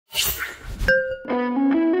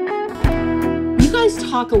You guys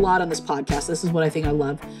talk a lot on this podcast, this is what I think I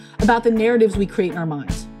love, about the narratives we create in our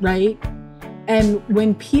minds, right? And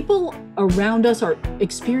when people around us are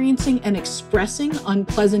experiencing and expressing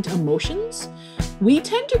unpleasant emotions, we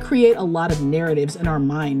tend to create a lot of narratives in our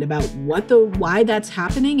mind about why that's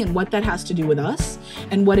happening and what that has to do with us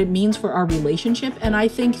and what it means for our relationship. And I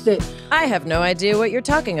think that I have no idea what you're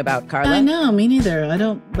talking about, Carla. I know, me neither.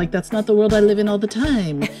 That's not the world I live in all the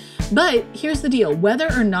time. But here's the deal. Whether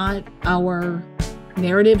or not our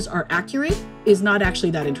narratives are accurate is not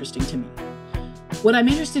actually that interesting to me. What I'm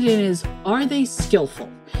interested in is, are they skillful?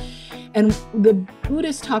 And the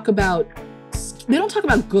Buddhists they don't talk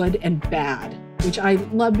about good and bad, which I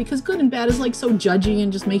love because good and bad is like so judgy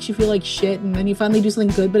and just makes you feel like shit. And then you finally do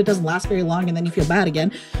something good, but it doesn't last very long. And then you feel bad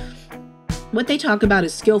again. What they talk about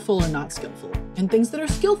is skillful or not skillful. And things that are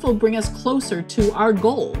skillful bring us closer to our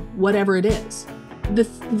goal, whatever it is.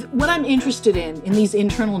 What I'm interested in these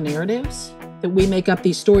internal narratives that we make up,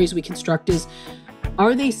 these stories we construct, is,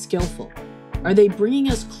 are they skillful? Are they bringing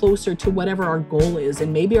us closer to whatever our goal is?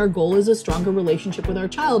 And maybe our goal is a stronger relationship with our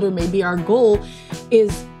child, or maybe our goal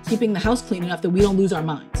is keeping the house clean enough that we don't lose our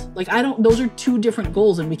minds. Those are two different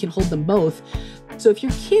goals and we can hold them both. So if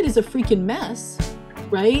your kid is a freaking mess,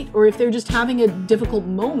 right? Or if they're just having a difficult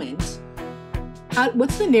moment,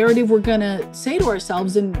 what's the narrative we're gonna say to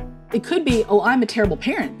ourselves? And it could be, oh, I'm a terrible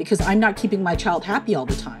parent because I'm not keeping my child happy all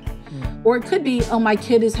the time. Or it could be, oh, my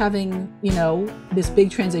kid is having, this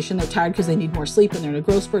big transition. They're tired because they need more sleep and they're in a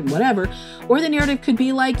growth spurt and whatever. Or the narrative could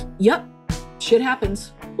be like, yep, shit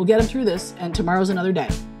happens. We'll get them through this. And tomorrow's another day.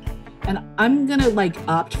 And I'm going to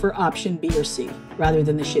opt for option B or C rather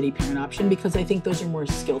than the shitty parent option, because I think those are more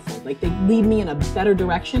skillful. They lead me in a better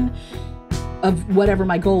direction of whatever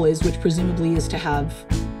my goal is, which presumably is to have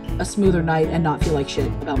a smoother night and not feel like shit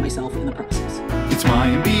about myself in the process. It's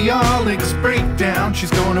Mayim and Bialik's breakdown.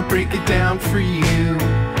 She's gonna break it down for you,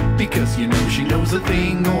 because she knows a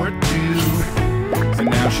thing or two.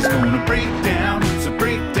 And now she's gonna break down. It's a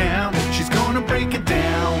breakdown. She's gonna break it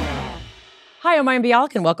down. Hi, I'm Mayim and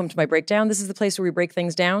Bialik, and welcome to my breakdown. This is the place where we break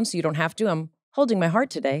things down so you don't have to. I'm holding my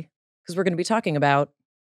heart today because we're going to be talking about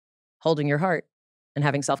holding your heart and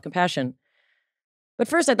having self-compassion. But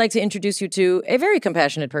first, I'd like to introduce you to a very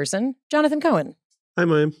compassionate person, Jonathan Cohen. Hi,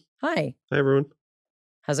 Mayim. Hi. Hi, everyone.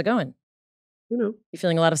 How's it going? You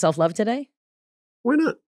feeling a lot of self-love today? Why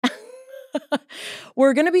not?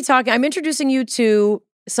 We're going to be talking, I'm introducing you to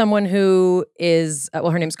someone who is,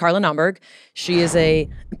 her name's Carla Naumburg. She is a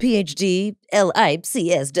PhD,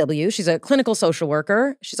 LICSW. She's a clinical social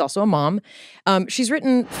worker. She's also a mom. She's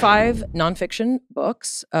written 5 nonfiction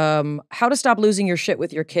books. How to Stop Losing Your Shit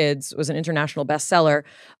with Your Kids was an international bestseller.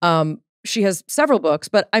 She has several books,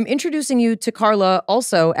 but I'm introducing you to Carla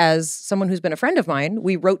also as someone who's been a friend of mine.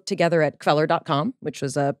 We wrote together at Kveller.com, which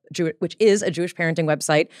is a Jewish parenting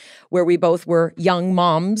website where we both were young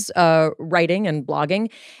moms writing and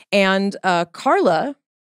blogging. And Carla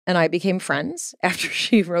and I became friends after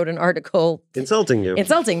she wrote an article insulting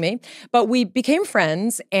me. But we became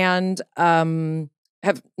friends and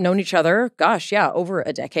have known each other, over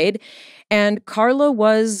a decade. And Carla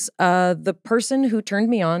was the person who turned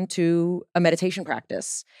me on to a meditation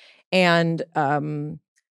practice. And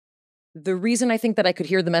the reason I think that I could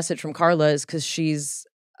hear the message from Carla is because she's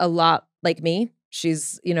a lot like me.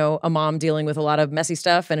 She's, a mom dealing with a lot of messy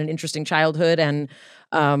stuff and an interesting childhood. And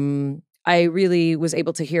I really was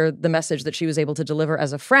able to hear the message that she was able to deliver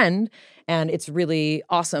as a friend. And it's really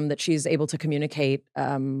awesome that she's able to communicate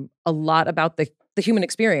a lot about the human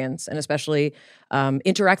experience, and especially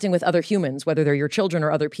interacting with other humans, whether they're your children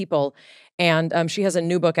or other people. And she has a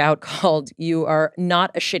new book out called You Are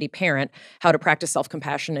Not a Shitty Parent, How to Practice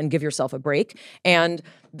Self-Compassion and Give Yourself a Break. And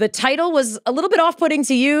the title was a little bit off-putting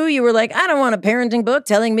to you. You were like, I don't want a parenting book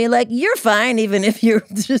telling me you're fine, even if you're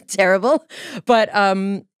just terrible. But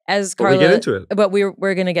as Carla, we get into it. But we're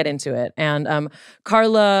going to get into it. And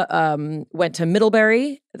Carla went to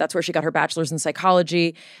Middlebury. That's where she got her bachelor's in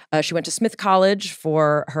psychology. She went to Smith College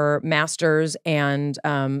for her master's and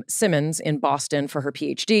Simmons in Boston for her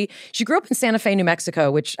PhD. She grew up in Santa Fe, New Mexico,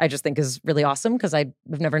 which I just think is really awesome because I've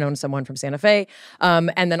never known someone from Santa Fe.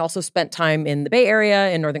 And then also spent time in the Bay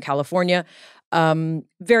Area in Northern California.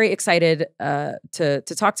 Very excited to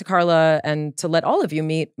talk to Carla and to let all of you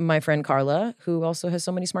meet my friend Carla, who also has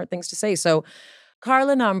so many smart things to say. So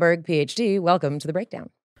Carla Naumburg, PhD, welcome to The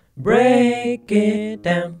Breakdown. Break it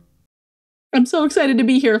down. I'm so excited to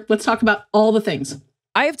be here. Let's talk about all the things.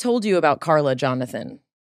 I have told you about Carla, Jonathan,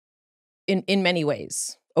 in many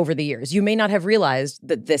ways over the years. You may not have realized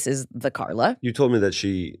that this is the Carla. You told me that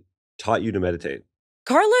she taught you to meditate.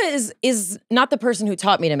 Carla is not the person who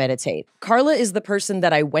taught me to meditate. Carla is the person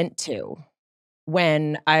that I went to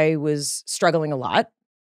when I was struggling a lot,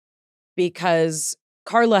 because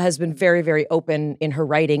Carla has been very, very open in her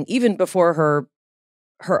writing, even before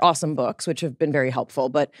her awesome books, which have been very helpful.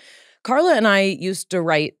 But Carla and I used to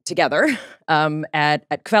write together at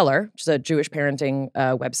Kveller, which is a Jewish parenting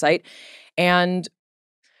website. And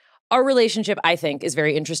our relationship, I think, is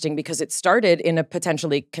very interesting because it started in a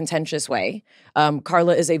potentially contentious way.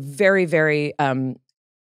 Carla is a very, very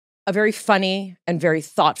funny and very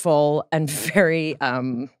thoughtful and very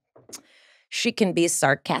she can be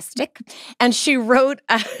sarcastic. And she wrote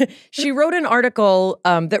an article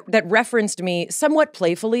that referenced me somewhat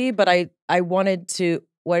playfully, but I wanted to.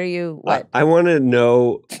 What? I want to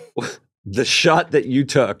know the shot that you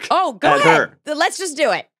took. Oh, go ahead. Let's just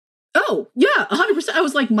do it. Oh, yeah, 100%. I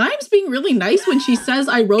was like, Mayim's being really nice when she says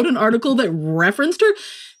I wrote an article that referenced her.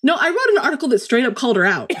 No, I wrote an article that straight up called her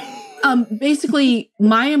out. Basically,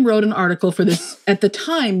 Mayim wrote an article for this, at the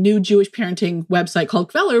time, new Jewish parenting website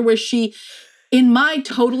called Kveller, where she, in my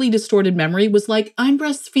totally distorted memory, was like, I'm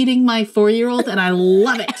breastfeeding my 4-year-old and I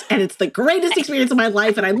love it. And it's the greatest experience of my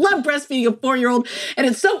life. And I love breastfeeding a 4-year-old. And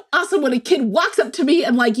it's so awesome when a kid walks up to me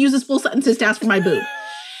and like uses full sentences to ask for my boob.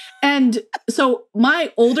 And so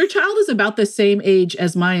my older child is about the same age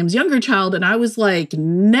as Mayim's younger child. And I was like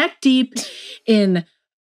neck deep in,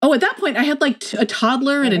 at that point I had like a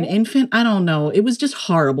toddler and an infant. I don't know. It was just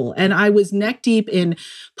horrible. And I was neck deep in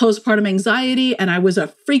postpartum anxiety and I was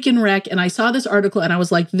a freaking wreck. And I saw this article and I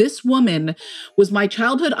was like, this woman was my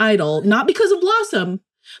childhood idol, not because of Blossom,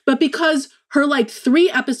 but because her like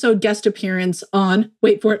 3-episode guest appearance on,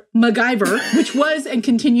 wait for it, MacGyver, which was and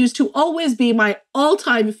continues to always be my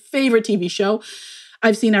all-time favorite TV show.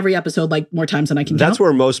 I've seen every episode like more times than I can count. That's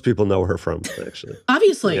where most people know her from, actually.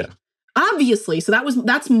 Obviously. Yeah. Obviously. So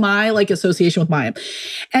that's my like association with Mayim.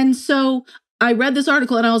 And so I read this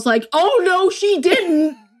article and I was like, oh no, she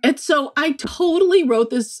didn't. And so I totally wrote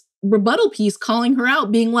this rebuttal piece calling her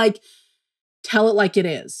out, being like, tell it like it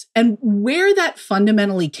is. And where that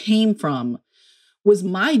fundamentally came from was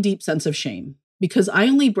my deep sense of shame, because I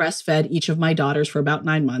only breastfed each of my daughters for about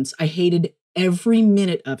 9 months. I hated every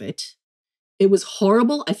minute of it. It was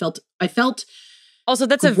horrible. I felt also,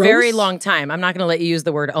 that's gross. A very long time. I'm not going to let you use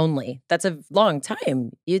the word only. That's a long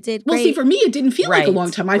time. You did great. Well, see, for me, it didn't feel like a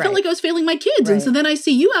long time. I felt like I was failing my kids. And so then I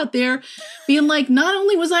see you out there being like, not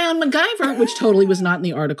only was I on MacGyver, which totally was not in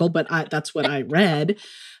the article, but that's what I read,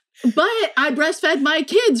 but I breastfed my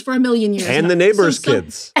kids for 1 million years. And the neighbors'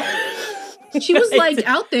 kids. She was like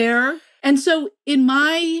out there. And so in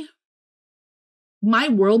my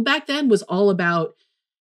world back then was all about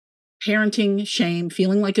parenting, shame,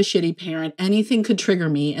 feeling like a shitty parent. Anything could trigger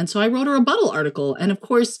me. And so I wrote a rebuttal article. And of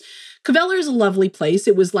course, Kveller is a lovely place.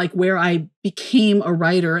 It was like where I became a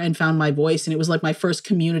writer and found my voice. And it was like my first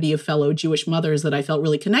community of fellow Jewish mothers that I felt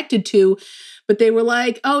really connected to. But they were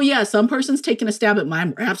like, oh yeah, some person's taking a stab at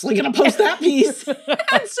mine. We're absolutely going to post that piece.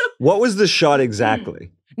 And so, what was the shot exactly?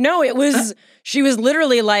 No, it was, she was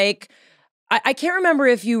literally like, I can't remember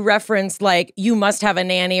if you referenced like, you must have a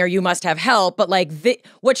nanny or you must have help, but like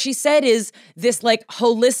what she said is this like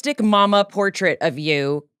holistic mama portrait of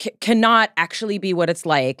you cannot actually be what it's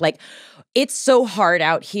like. Like, it's so hard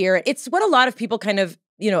out here. It's what a lot of people kind of,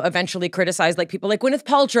 eventually criticize like people like Gwyneth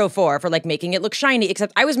Paltrow for like making it look shiny,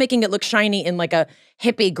 except I was making it look shiny in like a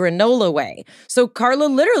hippie granola way. So Carla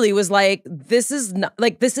literally was like, this is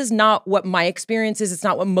not what my experience is. It's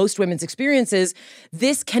not what most women's experience is.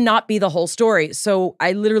 This cannot be the whole story. So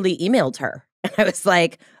I literally emailed her. I was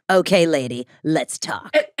like, okay, lady, let's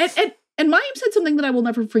talk. And Mayim said something that I will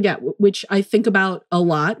never forget, which I think about a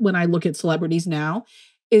lot when I look at celebrities now,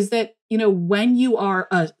 is that, when you are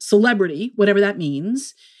a celebrity, whatever that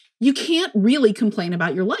means, you can't really complain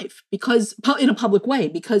about your life because in a public way,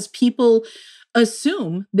 because people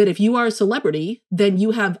assume that if you are a celebrity, then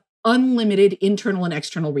you have unlimited internal and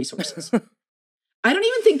external resources. I don't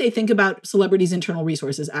even think they think about celebrities' internal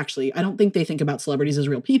resources, actually. I don't think they think about celebrities as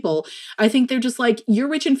real people. I think they're just like, you're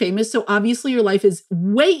rich and famous, so obviously your life is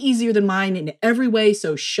way easier than mine in every way,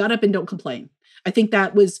 so shut up and don't complain. I think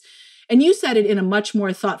that was... And you said it in a much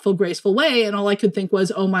more thoughtful, graceful way. And all I could think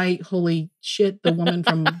was, oh my holy shit, the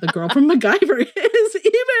girl from MacGyver is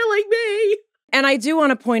emailing me. And I do want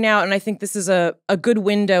to point out, and I think this is a good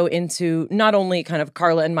window into not only kind of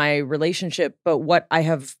Carla and my relationship, but what I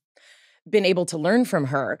have been able to learn from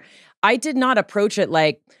her. I did not approach it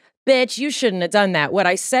like, bitch, you shouldn't have done that. What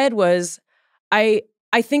I said was,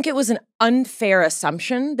 I think it was an unfair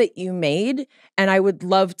assumption that you made, and I would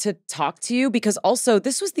love to talk to you because also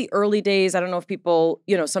this was the early days. I don't know if people,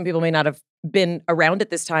 some people may not have been around at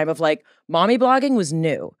this time of like, mommy blogging was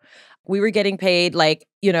new. We were getting paid like,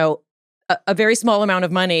 a very small amount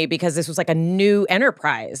of money because this was like a new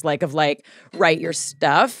enterprise, like of like, write your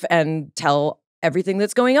stuff and tell everything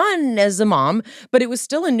that's going on as a mom. But it was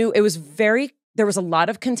still there was a lot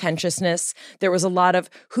of contentiousness. There was a lot of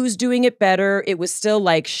who's doing it better. It was still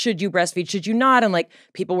like, should you breastfeed? Should you not? And like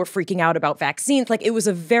people were freaking out about vaccines. Like it was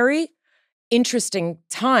a very interesting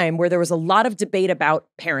time where there was a lot of debate about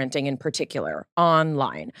parenting in particular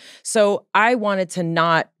online. So I wanted to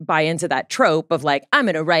not buy into that trope of like, I'm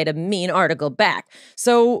going to write a mean article back.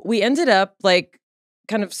 So we ended up like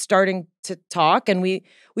kind of starting to talk, and we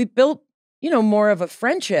built, more of a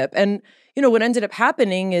friendship. And, what ended up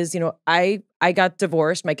happening is, I got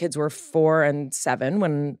divorced. My kids were 4 and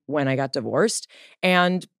 7 when I got divorced.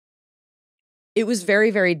 And it was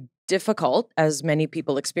very, very difficult, as many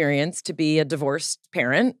people experience, to be a divorced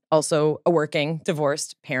parent, also a working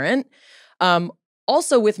divorced parent.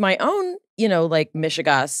 Also with my own, like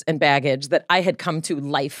mishigas and baggage that I had come to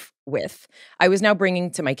life with, I was now bringing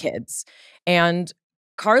to my kids. And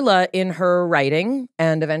Carla, in her writing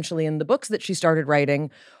and eventually in the books that she started writing,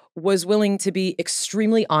 was willing to be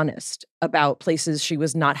extremely honest about places she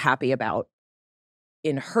was not happy about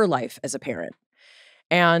in her life as a parent.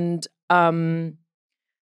 And, parenting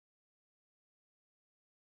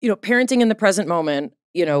in the present moment,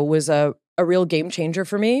 was a real game changer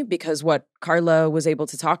for me, because what Carla was able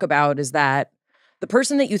to talk about is that the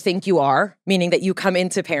person that you think you are, meaning that you come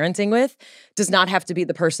into parenting with, does not have to be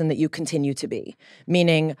the person that you continue to be.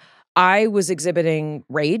 Meaning, I was exhibiting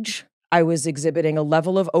rage. I was exhibiting a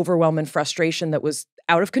level of overwhelm and frustration that was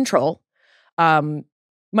out of control.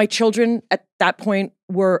 My children at that point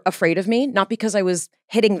were afraid of me, not because I was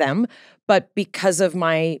hitting them, but because of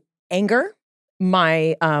my anger,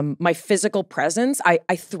 my physical presence.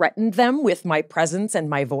 I threatened them with my presence and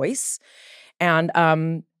my voice. And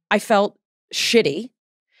I felt shitty.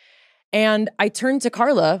 And I turned to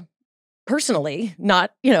Carla personally,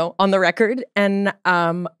 not, on the record. And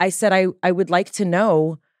I said, I would like to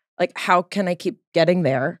know, like, how can I keep getting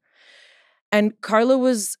there? And Carla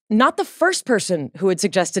was not the first person who had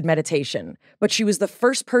suggested meditation, but she was the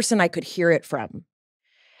first person I could hear it from.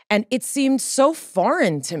 And it seemed so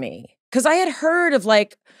foreign to me, because I had heard of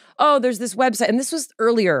like, oh, there's this website. And this was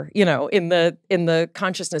earlier, in the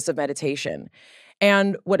consciousness of meditation.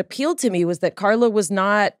 And what appealed to me was that Carla was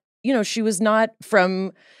not, she was not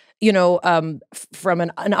from, from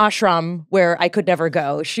an ashram where I could never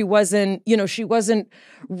go. She wasn't, she wasn't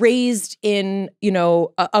raised in,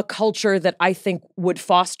 a culture that I think would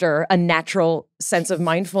foster a natural sense of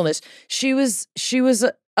mindfulness. She was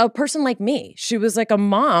a person like me. She was like a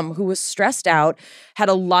mom who was stressed out, had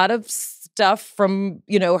a lot of stuff from,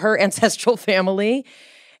 her ancestral family.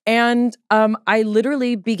 And I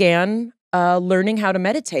literally began learning how to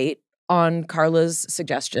meditate on Carla's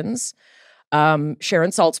suggestions.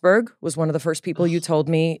 Sharon Salzberg was one of the first people you told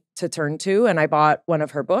me to turn to, and I bought one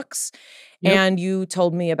of her books. Yep. And you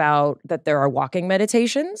told me about that there are walking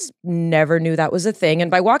meditations. Never knew that was a thing. And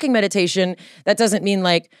by walking meditation, that doesn't mean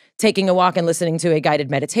like taking a walk and listening to a guided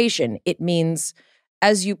meditation. It means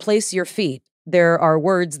as you place your feet, there are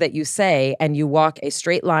words that you say, and you walk a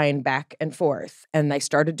straight line back and forth. And I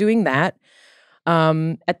started doing that.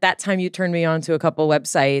 At that time, you turned me on to a couple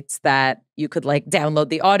websites that you could like download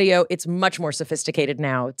the audio. It's much more sophisticated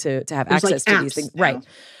now to have There's access like to these things. now. Right.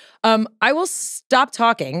 I will stop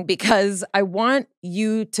talking because I want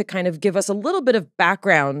you to kind of give us a little bit of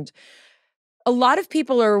background. A lot of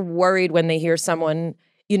people are worried when they hear someone,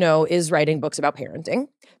 is writing books about parenting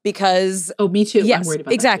because— Oh, me too. Yes, I'm worried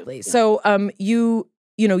about exactly. that too. So,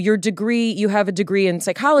 your degree, you have a degree in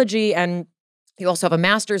psychology, and you also have a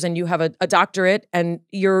master's, and you have a doctorate, and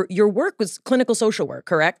your work was clinical social work,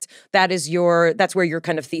 correct? That's where your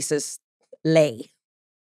kind of thesis lay.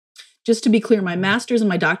 Just to be clear, my master's and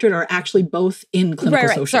my doctorate are actually both in clinical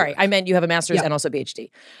social Sorry, work. I meant you have a master's Yeah. and also PhD.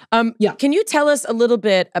 Yeah. Can you tell us a little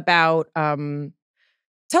bit about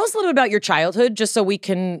your childhood, just so we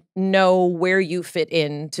can know where you fit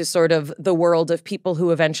into sort of the world of people who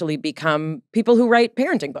eventually become people who write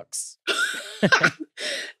parenting books?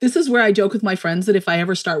 This is where I joke with my friends that if I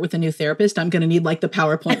ever start with a new therapist, I'm going to need like the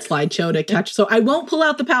PowerPoint slideshow to catch. So I won't pull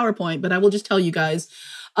out the PowerPoint, but I will just tell you guys,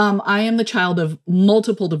 I am the child of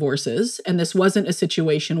multiple divorces. And this wasn't a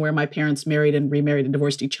situation where my parents married and remarried and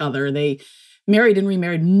divorced each other. They married and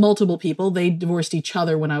remarried multiple people. They divorced each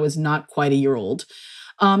other when I was not quite a year old.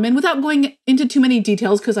 And without going into too many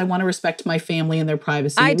details, because I want to respect my family and their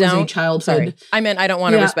privacy. I was a don't. childhood. Sorry. I meant I don't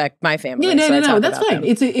want to respect my family. Yeah, no, that's fine. Them.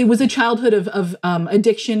 It was a childhood of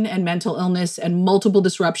addiction and mental illness and multiple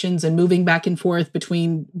disruptions and moving back and forth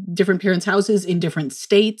between different parents' houses in different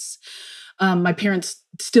states. My parents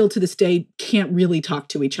still to this day can't really talk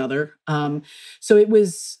to each other. So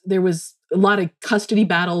there was a lot of custody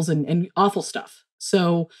battles and awful stuff.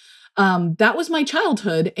 So that was my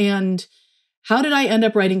childhood. And how did I end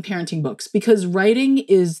up writing parenting books? Because writing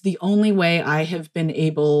is the only way I have been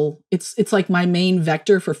able, it's like my main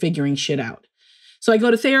vector for figuring shit out. So I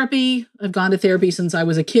go to therapy. I've gone to therapy since I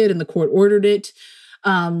was a kid and the court ordered it.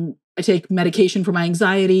 I take medication for my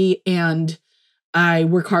anxiety and I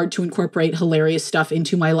work hard to incorporate hilarious stuff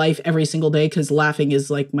into my life every single day because laughing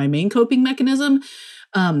is like my main coping mechanism.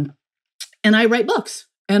 And I write books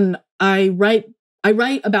and I write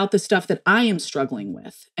about the stuff that I am struggling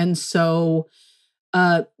with. And so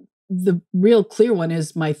the real clear one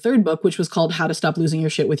is my third book, which was called How to Stop Losing Your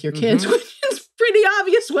Shit with Your Kids, which is pretty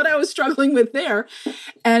obvious what I was struggling with there.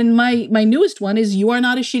 And my newest one is You Are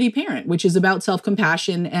Not a Shitty Parent, which is about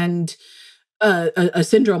self-compassion and a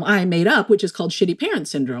syndrome I made up, which is called Shitty Parent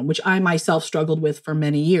Syndrome, which I myself struggled with for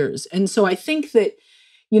many years. And so I think that,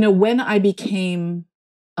 when I became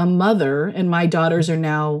a mother, and my daughters are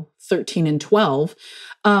now 13 and 12.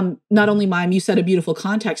 Not only Mayim, you set a beautiful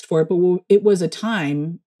context for it, but it was a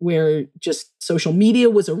time where just social media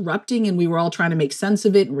was erupting and we were all trying to make sense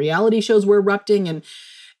of it and reality shows were erupting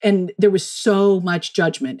and there was so much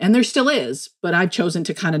judgment and there still is, but I've chosen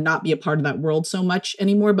to kind of not be a part of that world so much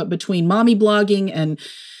anymore. But between mommy blogging and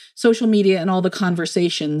social media and all the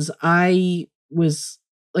conversations, I was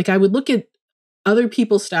like, I would look at other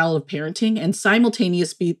people's style of parenting and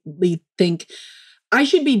simultaneously think I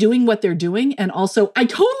should be doing what they're doing. And also I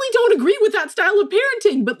totally don't agree with that style of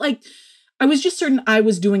parenting, but like, I was just certain I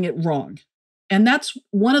was doing it wrong. And that's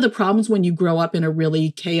one of the problems when you grow up in a really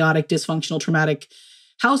chaotic, dysfunctional, traumatic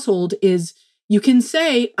household is you can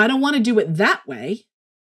say, I don't want to do it that way,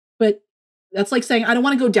 but that's like saying, I don't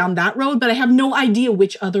want to go down that road, but I have no idea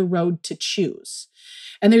which other road to choose.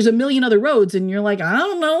 And there's a million other roads and you're like, I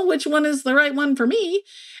don't know which one is the right one for me.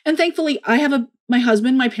 And thankfully I have my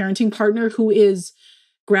husband, my parenting partner, who is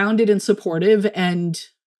grounded and supportive and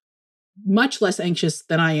much less anxious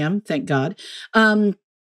than I am, thank God.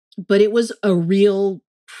 But it was a real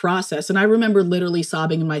process. And I remember literally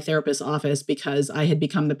sobbing in my therapist's office because I had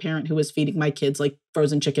become the parent who was feeding my kids like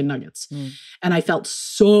frozen chicken nuggets. And I felt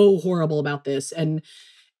so horrible about this. And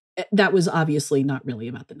that was obviously not really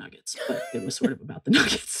about the nuggets, but it was sort of about the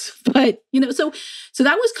nuggets. But, so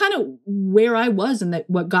that was kind of where I was and that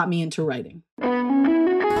what got me into writing.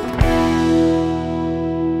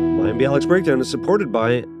 Mayim Bialik's Breakdown is supported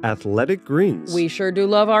by Athletic Greens. We sure do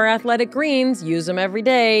love our Athletic Greens. Use them every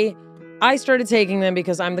day. I started taking them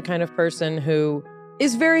because I'm the kind of person who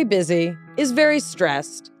is very busy, is very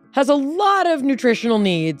stressed, has a lot of nutritional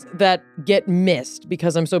needs that get missed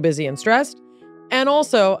because I'm so busy and stressed. And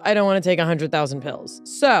also, I don't want to take 100,000 pills.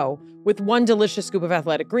 So, with one delicious scoop of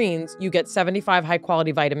Athletic Greens, you get 75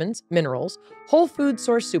 high-quality vitamins, minerals, whole food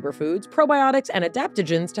source superfoods, probiotics, and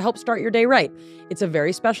adaptogens to help start your day right. It's a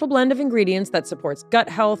very special blend of ingredients that supports gut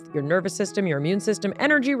health, your nervous system, your immune system,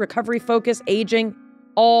 energy, recovery, focus, aging,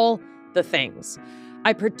 all the things.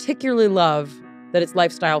 I particularly love that it's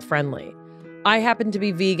lifestyle friendly. I happen to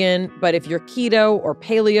be vegan, but if you're keto or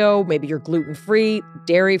paleo, maybe you're gluten-free,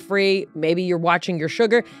 dairy-free, maybe you're watching your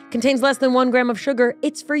sugar, contains less than 1 gram of sugar,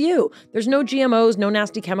 it's for you. There's no GMOs, no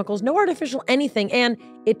nasty chemicals, no artificial anything, and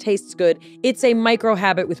it tastes good. It's a micro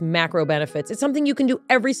habit with macro benefits. It's something you can do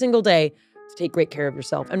every single day to take great care of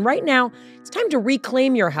yourself. And right now, it's time to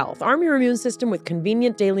reclaim your health. Arm your immune system with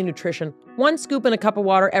convenient daily nutrition. 1 scoop in a cup of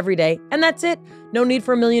water every day, and that's it. No need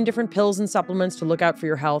for a million different pills and supplements to look out for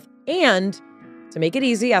your health. And to make it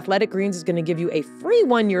easy, Athletic Greens is going to give you a free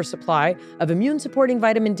 1-year supply of immune-supporting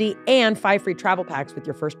vitamin D and 5 free travel packs with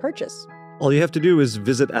your first purchase. All you have to do is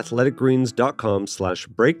visit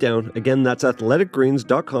athleticgreens.com/breakdown. Again, that's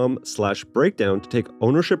athleticgreens.com/breakdown to take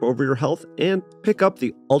ownership over your health and pick up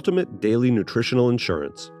the ultimate daily nutritional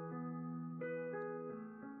insurance.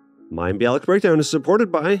 Mayim Bialik's Breakdown is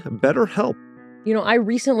supported by BetterHelp. I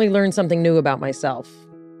recently learned something new about myself.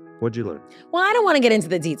 What'd you learn? Well, I don't want to get into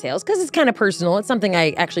the details because it's kind of personal. It's something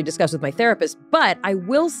I actually discussed with my therapist, but I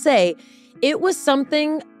will say it was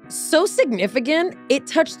something so significant. It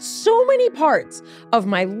touched so many parts of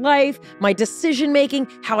my life, my decision-making,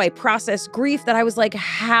 how I process grief that I was like,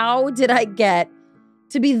 how did I get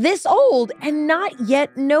to be this old and not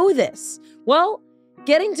yet know this? Well,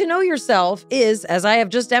 getting to know yourself is, as I have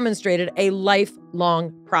just demonstrated, a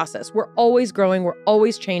lifelong process. We're always growing, we're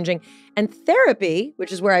always changing. And therapy,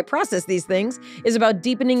 which is where I process these things, is about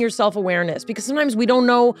deepening your self-awareness, because sometimes we don't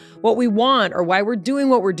know what we want or why we're doing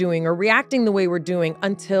what we're doing or reacting the way we're doing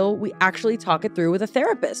until we actually talk it through with a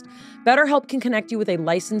therapist. BetterHelp can connect you with a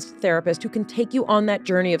licensed therapist who can take you on that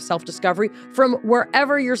journey of self-discovery from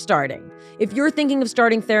wherever you're starting. If you're thinking of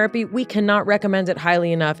starting therapy, we cannot recommend it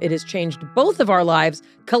highly enough. It has changed both of our lives,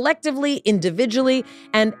 collectively, individually,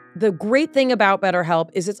 and the great thing about BetterHelp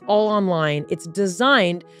is it's all online. It's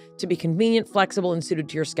designed to be convenient, flexible, and suited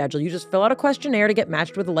to your schedule. You just fill out a questionnaire to get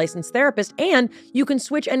matched with a licensed therapist, and you can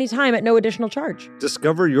switch anytime at no additional charge.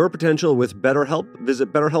 Discover your potential with BetterHelp.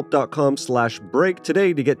 Visit betterhelp.com/break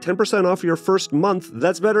today to get 10% off your first month.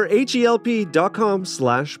 That's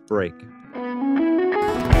betterhelp.com/break.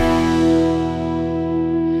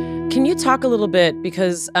 Can you talk a little bit,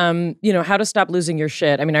 because, How to Stop Losing Your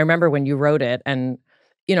Shit? I mean, I remember when you wrote it, and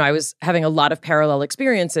I was having a lot of parallel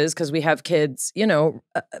experiences because we have kids,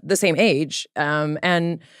 the same age.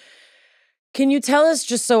 And can you tell us,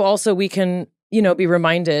 just so also we can, be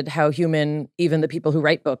reminded how human even the people who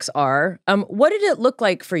write books are, what did it look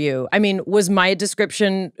like for you? I mean, was my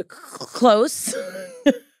description close?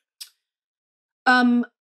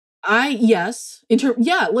 Yes.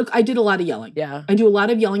 Look, I did a lot of yelling. Yeah. I do a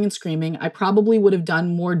lot of yelling and screaming. I probably would have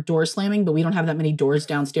done more door slamming, but we don't have that many doors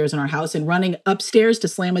downstairs in our house. And running upstairs to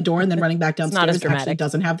slam a door and then running back downstairs actually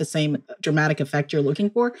doesn't have the same dramatic effect you're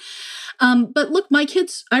looking for. But look, my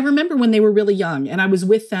kids, I remember when they were really young and I was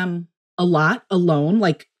with them a lot alone.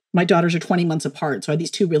 Like, my daughters are 20 months apart. So I had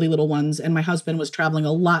these two really little ones, and my husband was traveling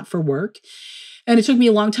a lot for work. And it took me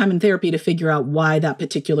a long time in therapy to figure out why that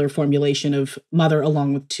particular formulation of mother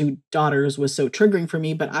along with two daughters was so triggering for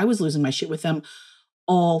me. But I was losing my shit with them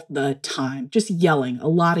all the time, just yelling. A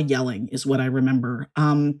lot of yelling is what I remember.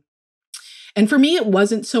 And for me, it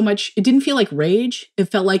wasn't so much, it didn't feel like rage. It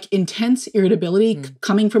felt like intense irritability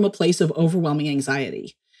coming from a place of overwhelming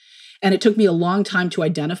anxiety. And it took me a long time to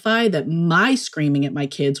identify that my screaming at my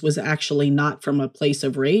kids was actually not from a place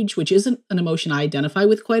of rage, which isn't an emotion I identify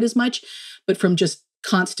with quite as much, but from just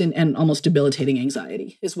constant and almost debilitating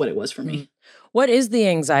anxiety is what it was for me. What is the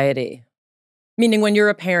anxiety? Meaning, when you're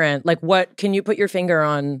a parent, like, what can you put your finger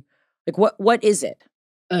on? Like, what is it?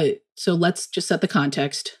 So let's just set the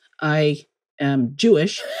context. I am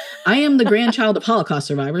Jewish. I am the grandchild of Holocaust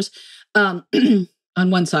survivors on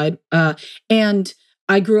one side. And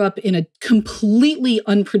I grew up in a completely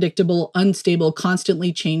unpredictable, unstable,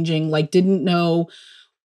 constantly changing, didn't know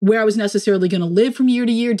where I was necessarily going to live from year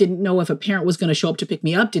to year, didn't know if a parent was going to show up to pick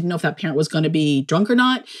me up, didn't know if that parent was going to be drunk or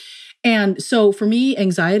not. And so for me,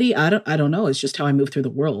 anxiety, I don't know, it's just how I move through the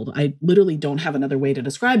world. I literally don't have another way to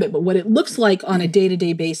describe it. But what it looks like on a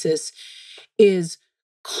day-to-day basis is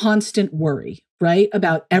constant worry, right?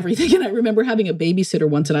 About everything. And I remember having a babysitter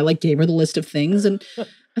once, and I gave her the list of things, and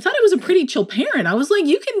I thought I was a pretty chill parent. I was like,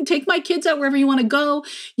 you can take my kids out wherever you want to go.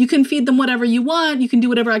 You can feed them whatever you want. You can do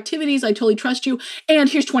whatever activities. I totally trust you. And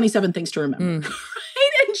here's 27 things to remember.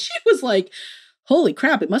 Right? And she was like, holy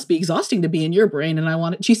crap, it must be exhausting to be in your brain.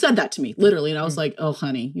 And she said that to me, literally. And I was like, oh,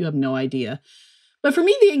 honey, you have no idea. But for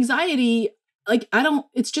me, the anxiety,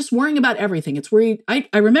 it's just worrying about everything. It's worried. I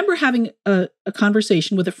remember having a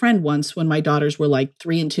conversation with a friend once when my daughters were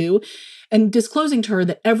 3 and 2, and disclosing to her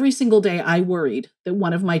that every single day I worried that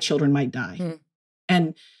one of my children might die.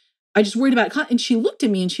 And I just worried about it. And she looked at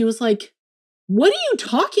me and she was like, what are you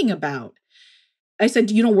talking about? I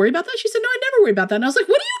said, you don't worry about that? She said, no, I never worry about that. And I was like,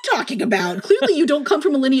 what are you talking about? Clearly you don't come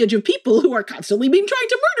from a lineage of people who are constantly being trying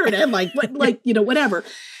to murder it. And whatever.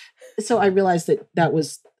 So I realized that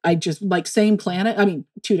was, I just same planet. I mean,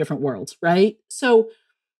 two different worlds. Right. So,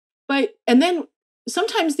 and then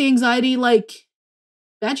sometimes the anxiety, bad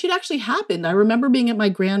shit actually happened. I remember being at my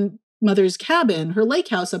grandmother's cabin, her lake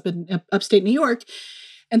house up in upstate New York,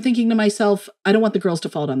 and thinking to myself, I don't want the girls to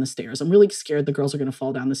fall down the stairs. I'm really scared the girls are going to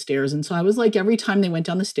fall down the stairs. And so I was every time they went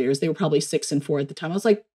down the stairs, they were probably 6 and 4 at the time. I was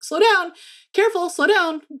like, slow down, careful, slow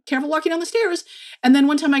down, careful walking down the stairs. And then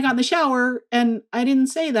one time I got in the shower and I didn't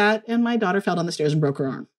say that. And my daughter fell down the stairs and broke her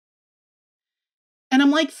arm. And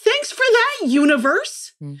I'm like, thanks for that,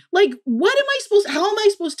 universe. How am I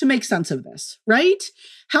supposed to make sense of this, right?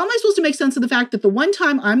 How am I supposed to make sense of the fact that the one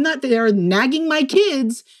time I'm not there nagging my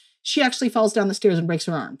kids, she actually falls down the stairs and breaks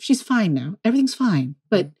her arm? She's fine now. Everything's fine.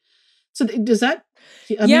 But so does that,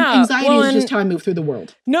 anxiety is just how I move through the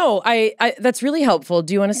world. No, I that's really helpful.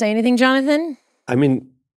 Do you want to say anything, Jonathan? I mean,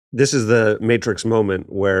 this is the Matrix moment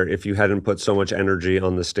where if you hadn't put so much energy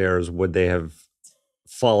on the stairs, would they have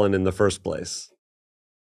fallen in the first place?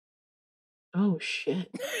 Oh,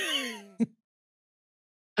 shit.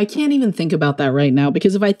 I can't even think about that right now,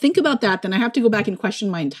 because if I think about that, then I have to go back and question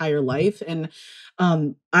my entire life. And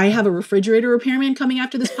I have a refrigerator repairman coming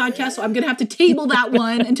after this podcast, so I'm going to have to table that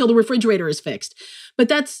one until the refrigerator is fixed.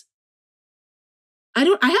 But I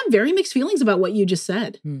have very mixed feelings about what you just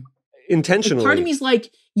said. Intentionally. Like, part of me is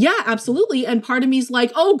like, yeah, absolutely. And part of me is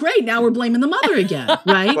like, oh, great, now we're blaming the mother again,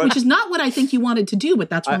 right? Which is not what I think you wanted to do, but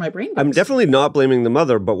that's where my brain goes. I'm definitely not blaming the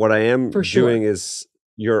mother, but what I am doing is,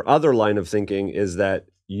 your other line of thinking is that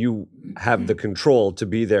you have the control to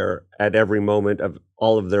be there at every moment of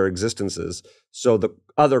all of their existences. So the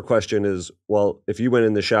other question is, well, if you went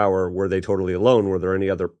in the shower, were they totally alone? Were there any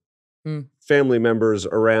other family members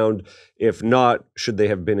around? If not, should they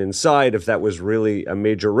have been inside if that was really a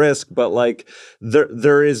major risk? But like,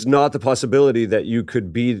 there is not the possibility that you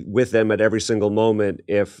could be with them at every single moment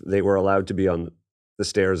if they were allowed to be on the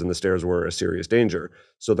stairs and the stairs were a serious danger.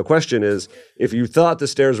 So the question is, if you thought the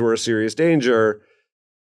stairs were a serious danger,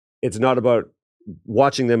 it's not about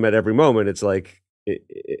watching them at every moment. It's like,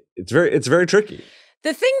 it's very tricky.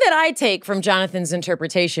 The thing that I take from Jonathan's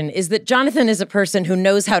interpretation is that Jonathan is a person who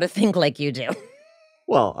knows how to think like you do.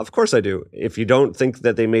 Well, of course I do. If you don't think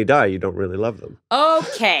that they may die, you don't really love them.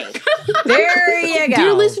 Okay. There you go.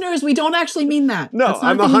 Dear listeners, we don't actually mean that. No,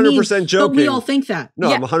 I'm 100% joking. But we all think that. No,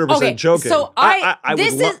 yeah. I'm 100% joking. So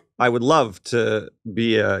I would love to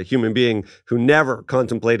be a human being who never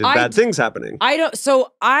contemplated bad things happening.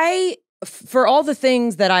 For all the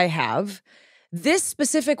things that I have, this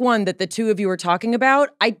specific one that the two of you are talking about,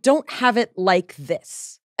 I don't have it like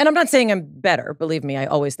this. And I'm not saying I'm better. Believe me, I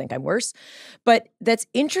always think I'm worse. But that's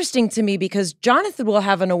interesting to me because Jonathan will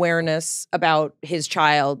have an awareness about his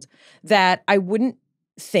child that I wouldn't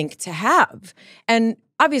think to have. And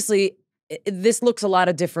obviously, this looks a lot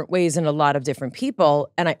of different ways in a lot of different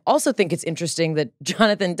people. And I also think it's interesting that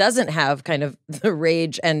Jonathan doesn't have kind of the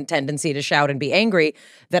rage and tendency to shout and be angry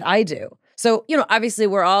that I do. So, obviously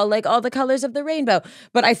we're all like all the colors of the rainbow.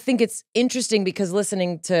 But I think it's interesting because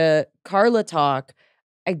listening to Carla talk,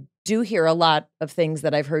 I do hear a lot of things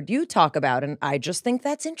that I've heard you talk about. And I just think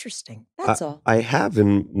that's interesting. That's all. I have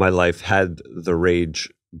in my life had the rage,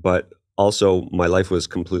 but also my life was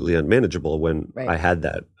completely unmanageable when I had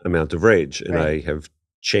that amount of rage. And I have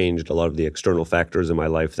changed a lot of the external factors in my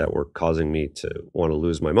life that were causing me to want to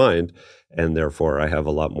lose my mind. And therefore I have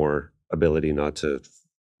a lot more ability not to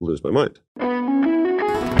lose my mind.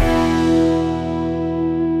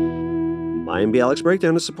 Mayim Bialik's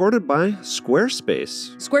Breakdown is supported by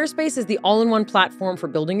Squarespace. Squarespace is the all-in-one platform for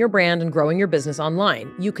building your brand and growing your business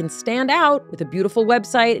online. You can stand out with a beautiful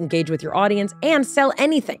website, engage with your audience, and sell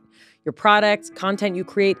anything. Your products, content you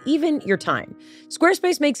create, even your time.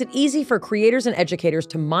 Squarespace makes it easy for creators and educators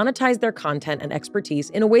to monetize their content and expertise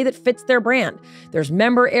in a way that fits their brand. There's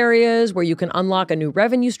member areas where you can unlock a new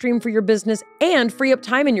revenue stream for your business and free up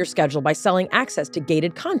time in your schedule by selling access to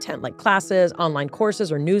gated content like classes, online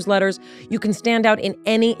courses, or newsletters. You can stand out in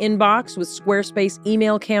any inbox with Squarespace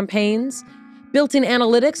email campaigns. Built-in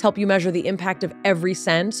analytics help you measure the impact of every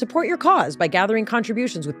send. Support your cause by gathering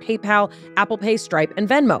contributions with PayPal, Apple Pay, Stripe, and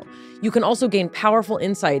Venmo. You can also gain powerful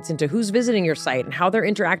insights into who's visiting your site and how they're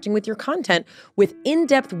interacting with your content with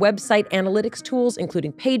in-depth website analytics tools,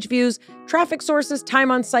 including page views, traffic sources,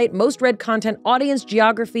 time on site, most read content, audience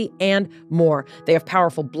geography, and more. They have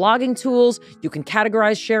powerful blogging tools. You can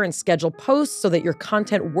categorize, share, and schedule posts so that your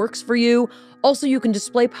content works for you. Also, you can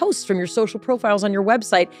display posts from your social profiles on your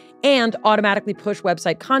website and automatically push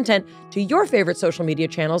website content to your favorite social media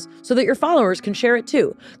channels so that your followers can share it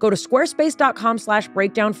too. Go to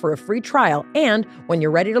squarespace.com/breakdown for a free trial. And when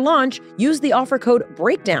you're ready to launch, use the offer code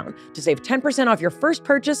BREAKDOWN to save 10% off your first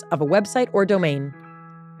purchase of a website or domain.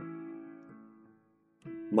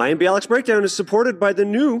 Mayim Bialik's Breakdown is supported by the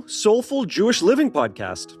new Soulful Jewish Living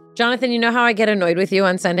podcast. Jonathan, you know how I get annoyed with you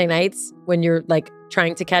on Sunday nights when you're like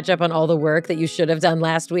trying to catch up on all the work that you should have done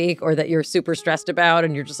last week or that you're super stressed about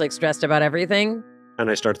and you're just like stressed about everything?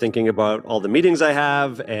 And I start thinking about all the meetings I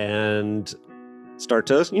have and start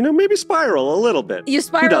to, maybe spiral a little bit. You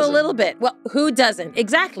spiral a little bit. Well, who doesn't?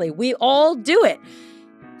 Exactly. We all do it.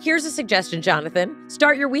 Here's a suggestion, Jonathan.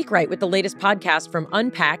 Start your week right with the latest podcast from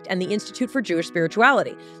Unpacked and the Institute for Jewish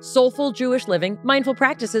Spirituality. Soulful Jewish Living, Mindful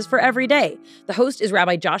Practices for Every Day. The host is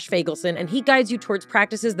Rabbi Josh Fagelson, and he guides you towards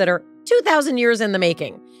practices that are 2,000 years in the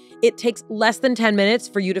making. It takes less than 10 minutes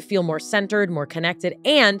for you to feel more centered, more connected,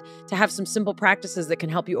 and to have some simple practices that can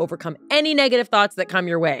help you overcome any negative thoughts that come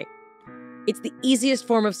your way. It's the easiest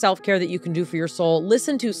form of self-care that you can do for your soul.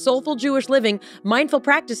 Listen to Soulful Jewish Living, Mindful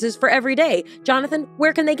Practices for Every Day. Jonathan,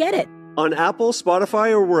 where can they get it? On Apple, Spotify,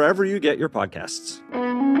 or wherever you get your podcasts.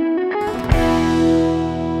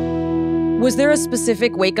 Was there a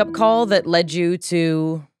specific wake-up call that led you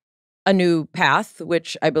to a new path,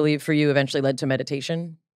 which I believe for you eventually led to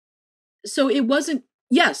meditation. So it wasn't,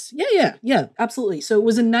 yes. Yeah, absolutely. So it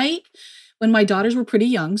was a night when my daughters were pretty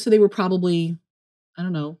young. So they were probably, I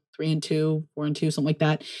don't know, 3 and 2, 4 and 2, something like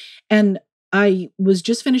that. And I was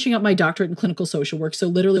just finishing up my doctorate in clinical social work. So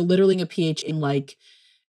literally a PhD in like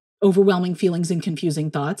overwhelming feelings and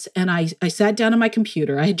confusing thoughts. And I sat down on my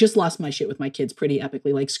computer. I had just lost my shit with my kids pretty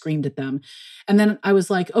epically, like screamed at them. And then I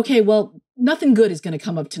was like, okay, well, nothing good is going to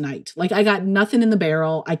come up tonight. Like I got nothing in the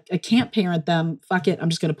barrel. I can't parent them. Fuck it. I'm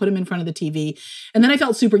just going to put them in front of the TV. And then I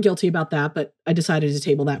felt super guilty about that, but I decided to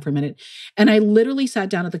table that for a minute. And I literally sat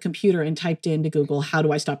down at the computer and typed into Google, how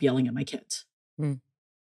do I stop yelling at my kids?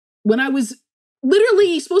 When I was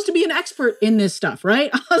literally supposed to be an expert in this stuff,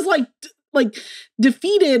 right? I was like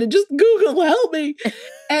defeated and just Google, help me.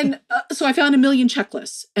 And so I found a million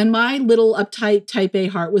checklists, and my little uptight type A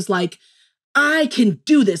heart was like, I can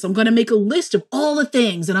do this. I'm going to make a list of all the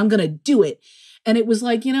things and I'm going to do it. And it was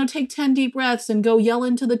like, take 10 deep breaths and go yell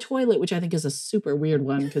into the toilet, which I think is a super weird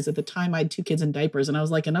one because at the time I had 2 kids in diapers and I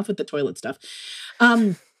was like, enough with the toilet stuff.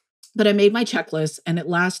 But I made my checklist and it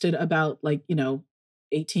lasted about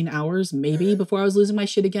 18 hours maybe before I was losing my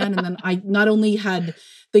shit again. And then I not only had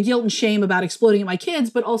the guilt and shame about exploding at my kids,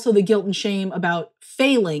 but also the guilt and shame about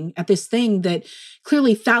failing at this thing that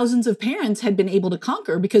clearly thousands of parents had been able to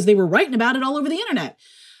conquer because they were writing about it all over the internet.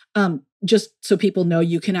 Just so people know,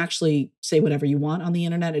 you can actually say whatever you want on the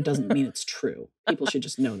internet. It doesn't mean it's true. People should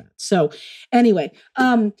just know that. So anyway,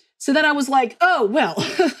 so then I was like, oh, well,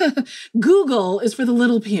 Google is for the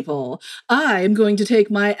little people. I am going to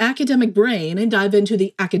take my academic brain and dive into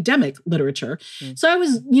the academic literature. So I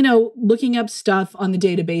was, looking up stuff on the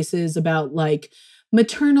databases about like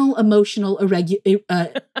maternal emotional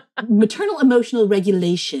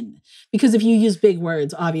regulation. Because if you use big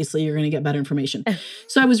words, obviously you're going to get better information.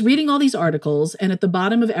 So I was reading all these articles, and at the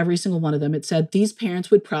bottom of every single one of them, it said these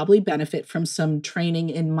parents would probably benefit from some training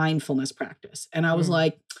in mindfulness practice. And I was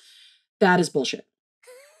like, that is bullshit.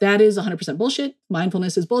 That is 100% bullshit.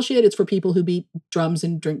 Mindfulness is bullshit. It's for people who beat drums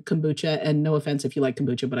and drink kombucha. And no offense if you like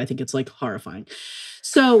kombucha, but I think it's like horrifying.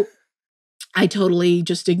 So I totally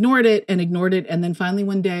just ignored it. And then finally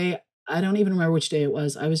one day, I don't even remember which day it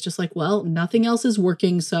was, I was just like, well, nothing else is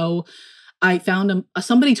working. So I found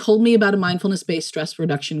somebody told me about a mindfulness-based stress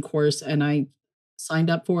reduction course, and I signed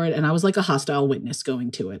up for it. And I was like a hostile witness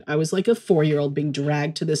going to it. I was like a 4-year-old being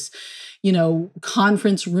dragged to this,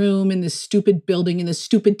 conference room in this stupid building in this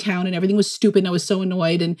stupid town, and everything was stupid. And I was so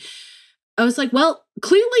annoyed. And I was like, well,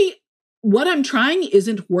 clearly what I'm trying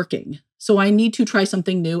isn't working. So I need to try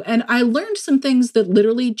something new. And I learned some things that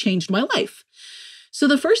literally changed my life. So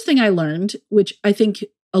the first thing I learned, which I think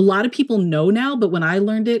a lot of people know now, but when I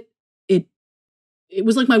learned it, it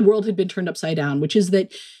was like my world had been turned upside down, which is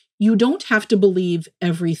that you don't have to believe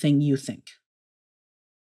everything you think.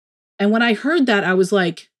 And when I heard that, I was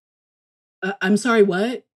like, I'm sorry,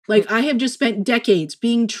 what? Like, I have just spent decades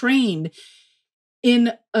being trained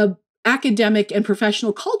in a academic and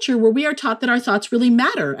professional culture where we are taught that our thoughts really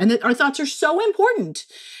matter and that our thoughts are so important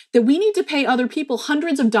that we need to pay other people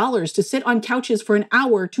hundreds of dollars to sit on couches for an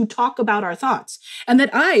hour to talk about our thoughts. And that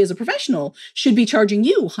I, as a professional, should be charging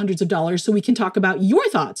you hundreds of dollars so we can talk about your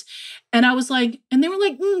thoughts. And I was like, and they were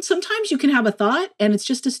like, sometimes you can have a thought and it's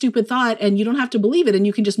just a stupid thought and you don't have to believe it and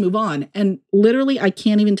you can just move on. And literally, I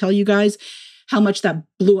can't even tell you guys how much that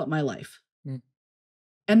blew up my life.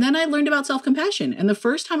 And then I learned about self-compassion. And the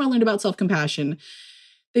first time I learned about self-compassion,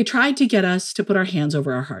 they tried to get us to put our hands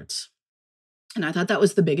over our hearts. And I thought that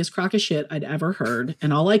was the biggest crock of shit I'd ever heard.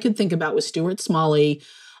 And all I could think about was Stuart Smalley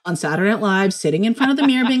on Saturday Night Live, sitting in front of the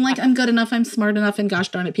mirror being like, I'm good enough, I'm smart enough, and gosh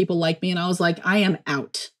darn it, people like me. And I was like, I am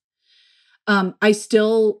out. I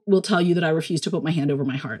still will tell you that I refuse to put my hand over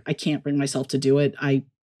my heart. I can't bring myself to do it.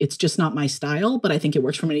 It's just not my style, but I think it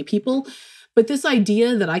works for many people. But this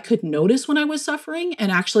idea that I could notice when I was suffering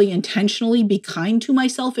and actually intentionally be kind to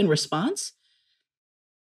myself in response,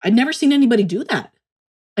 I'd never seen anybody do that.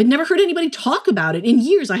 I'd never heard anybody talk about it in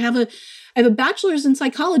years. I have a bachelor's in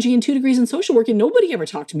psychology and 2 degrees in social work, and nobody ever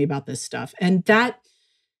talked to me about this stuff. And that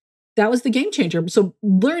was the game changer. So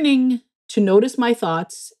learning to notice my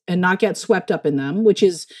thoughts and not get swept up in them, which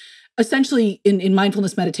is essentially in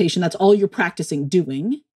mindfulness meditation, that's all you're practicing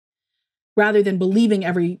doing, rather than believing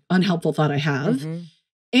every unhelpful thought I have,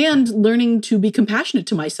 and learning to be compassionate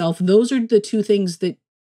to myself. Those are the 2 things that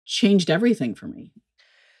changed everything for me.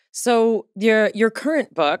 So your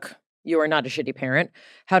current book, You Are Not a Shitty Parent,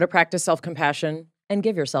 How to Practice Self-Compassion and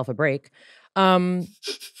Give Yourself a Break. I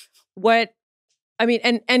really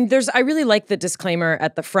like the disclaimer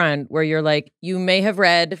at the front where you're like, you may have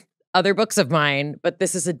read other books of mine, but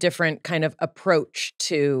this is a different kind of approach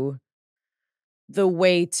to the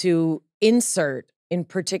way to insert, in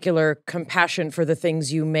particular, compassion for the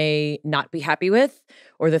things you may not be happy with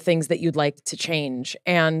or the things that you'd like to change.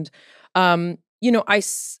 And, I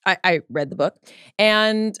read the book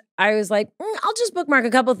and I was like, I'll just bookmark a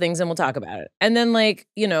couple things and we'll talk about it. And then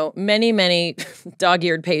many, many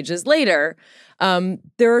dog-eared pages later,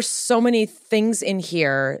 there are so many things in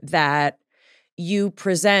here that you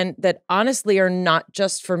present that honestly are not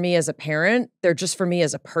just for me as a parent, they're just for me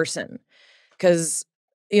as a person. Because,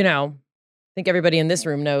 I think everybody in this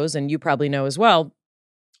room knows, and you probably know as well,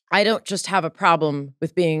 I don't just have a problem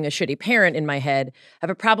with being a shitty parent in my head. I have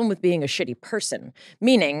a problem with being a shitty person,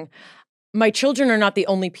 meaning my children are not the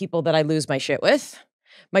only people that I lose my shit with.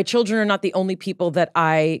 My children are not the only people that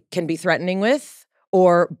I can be threatening with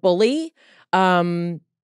or bully.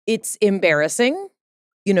 It's embarrassing,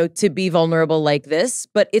 to be vulnerable like this,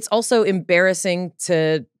 but it's also embarrassing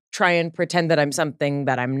to try and pretend that I'm something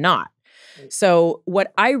that I'm not. So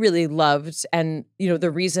what I really loved, and, the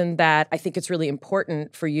reason that I think it's really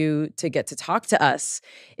important for you to get to talk to us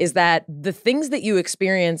is that the things that you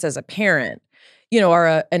experience as a parent,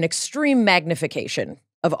 are an extreme magnification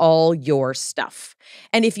of all your stuff.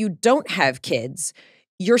 And if you don't have kids,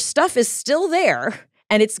 your stuff is still there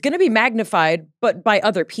and it's going to be magnified, but by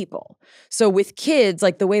other people. So with kids,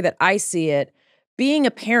 like the way that I see it, being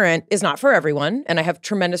a parent is not for everyone. And I have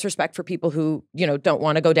tremendous respect for people who, don't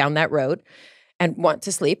want to go down that road and want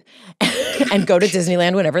to sleep and go to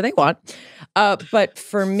Disneyland whenever they want. But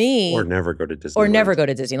for me— Or never go to Disneyland. Or never go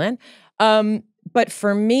to Disneyland. But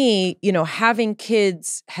for me, having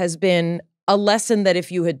kids has been a lesson that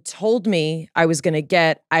if you had told me I was going to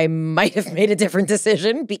get, I might have made a different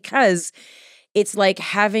decision, because it's like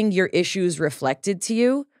having your issues reflected to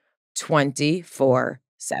you 24/7.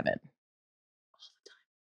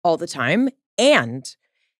 All the time. And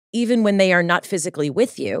even when they are not physically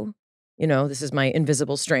with you, this is my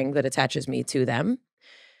invisible string that attaches me to them.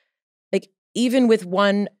 Like, even with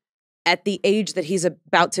one at the age that he's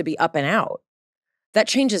about to be up and out, that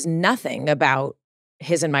changes nothing about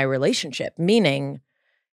his and my relationship, meaning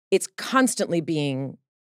it's constantly being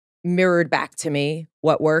mirrored back to me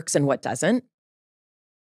what works and what doesn't.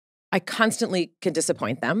 I constantly can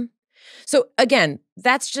disappoint them. So again,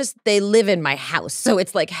 that's just, they live in my house. So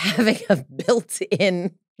it's like having a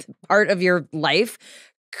built-in part of your life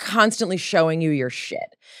constantly showing you your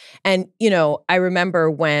shit. And, I remember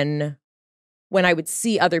when I would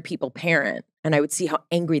see other people parent and I would see how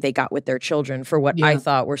angry they got with their children for what I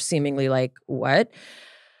thought were seemingly like, what?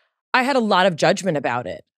 I had a lot of judgment about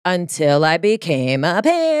it until I became a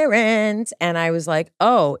parent. And I was like,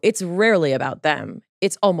 oh, it's rarely about them.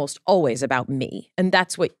 It's almost always about me. And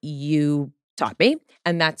that's what you taught me.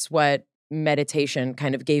 And that's what meditation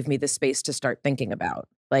kind of gave me the space to start thinking about.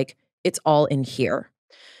 Like, it's all in here.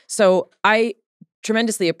 So I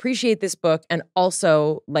tremendously appreciate this book. And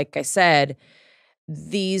also, like I said,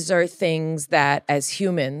 these are things that as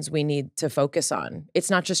humans we need to focus on. It's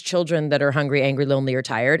not just children that are hungry, angry, lonely, or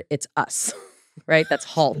tired. It's us, right? That's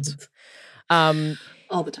HALT.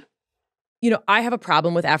 All the time. I have a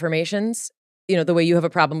problem with affirmations. The way you have a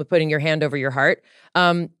problem with putting your hand over your heart.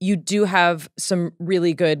 You do have some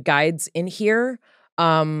really good guides in here.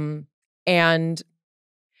 And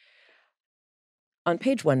on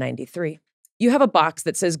page 193, you have a box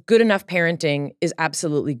that says good enough parenting is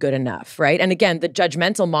absolutely good enough, right? And again, the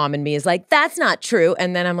judgmental mom in me is like, that's not true.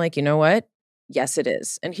 And then I'm like, you know what? Yes, it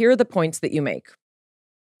is. And here are the points that you make.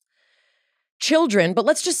 Children, but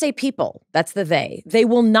let's just say people, that's the they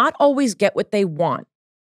will not always get what they want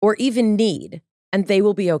or even need, and they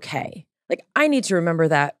will be okay. Like, I need to remember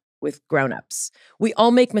that with grownups. We all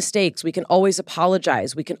make mistakes. We can always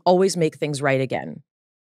apologize. We can always make things right again.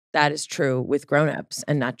 That is true with grownups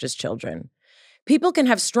and not just children. People can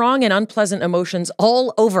have strong and unpleasant emotions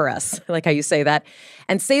all over us, I like how you say that,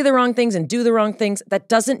 and say the wrong things and do the wrong things. That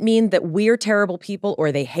doesn't mean that we're terrible people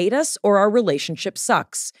or they hate us or our relationship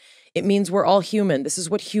sucks. It means we're all human. This is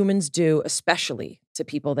what humans do, especially to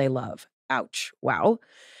people they love. Ouch. Wow.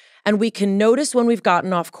 And we can notice when we've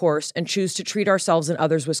gotten off course and choose to treat ourselves and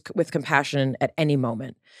others with compassion at any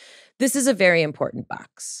moment. This is a very important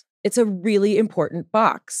box. It's a really important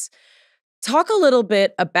box. Talk a little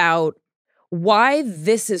bit about why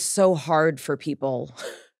this is so hard for people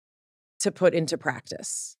to put into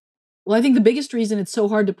practice. Well, I think the biggest reason it's so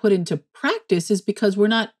hard to put into practice is because we're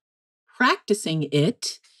not practicing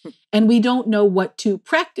it and we don't know what to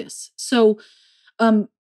practice. So,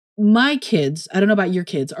 my kids, I don't know about your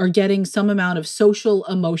kids, are getting some amount of social,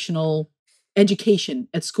 emotional education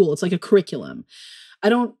at school. It's like a curriculum. I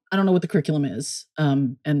don't know what the curriculum is.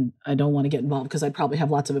 And I don't want to get involved because I'd probably have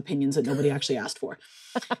lots of opinions that nobody actually asked for.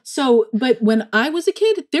 So, but when I was a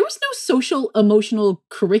kid, there was no social emotional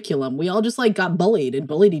curriculum. We all just like got bullied and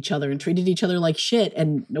bullied each other and treated each other like shit.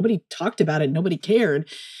 And nobody talked about it. Nobody cared.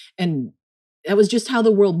 And that was just how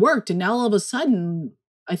the world worked. And now all of a sudden,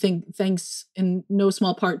 I think thanks in no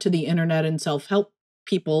small part to the internet and self-help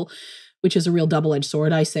people, which is a real double-edged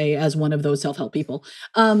sword, I say, as one of those self-help people,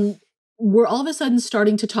 we're all of a sudden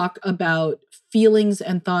starting to talk about feelings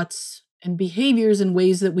and thoughts and behaviors in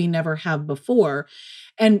ways that we never have before.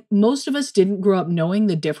 And most of us didn't grow up knowing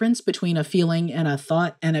the difference between a feeling and a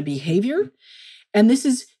thought and a behavior. And this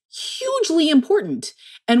is hugely important.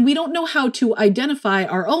 And we don't know how to identify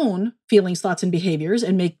our own feelings, thoughts, and behaviors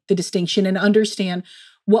and make the distinction and understand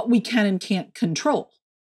what we can and can't control.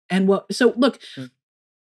 And so look,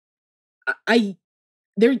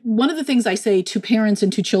 one of the things I say to parents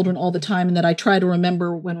and to children all the time, and that I try to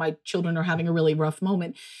remember when my children are having a really rough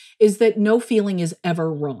moment, is that no feeling is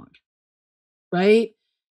ever wrong, right?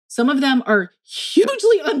 Some of them are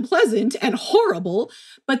hugely unpleasant and horrible,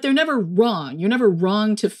 but they're never wrong. You're never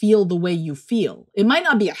wrong to feel the way you feel. It might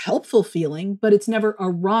not be a helpful feeling, but it's never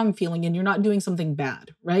a wrong feeling, and you're not doing something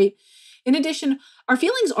bad, right? In addition, our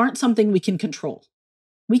feelings aren't something we can control.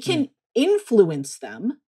 We can influence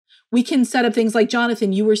them. We can set up things like,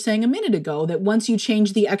 Jonathan, you were saying a minute ago, that once you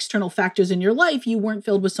change the external factors in your life, you weren't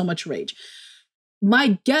filled with so much rage.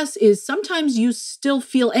 My guess is sometimes you still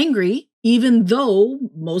feel angry, even though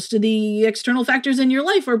most of the external factors in your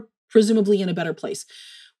life are presumably in a better place.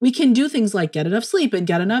 We can do things like get enough sleep and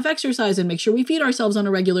get enough exercise and make sure we feed ourselves on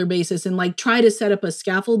a regular basis and like try to set up a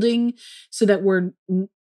scaffolding so that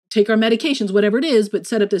take our medications, whatever it is, but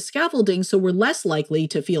set up the scaffolding so we're less likely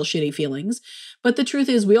to feel shitty feelings. But the truth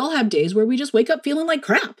is we all have days where we just wake up feeling like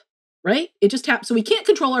crap, right? It just happens. So we can't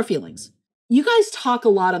control our feelings. You guys talk a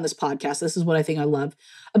lot on this podcast. This is what I think I love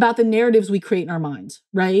about the narratives we create in our minds,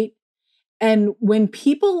 right? And when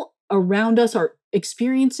people around us are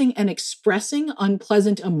experiencing and expressing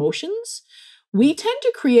unpleasant emotions, we tend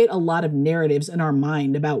to create a lot of narratives in our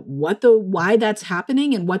mind about why that's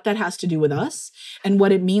happening and what that has to do with us and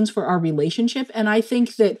what it means for our relationship. And I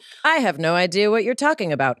think that I have no idea what you're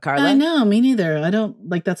talking about, Carla. I know, me neither. I don't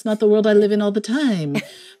that's not the world I live in all the time.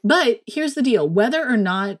 But here's the deal. Whether or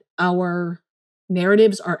not our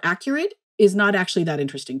narratives are accurate is not actually that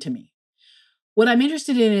interesting to me. What I'm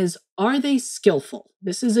interested in is, are they skillful?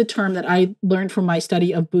 This is a term that I learned from my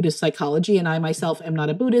study of Buddhist psychology, and I myself am not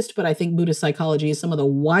a Buddhist, but I think Buddhist psychology is some of the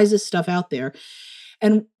wisest stuff out there.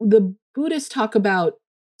 And the Buddhists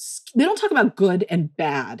they don't talk about good and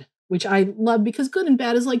bad, which I love because good and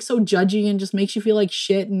bad is like so judgy and just makes you feel like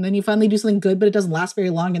shit. And then you finally do something good, but it doesn't last very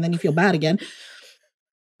long, and then you feel bad again.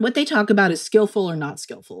 What they talk about is skillful or not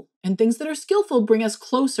skillful. And things that are skillful bring us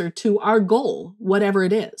closer to our goal, whatever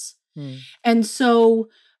it is. And so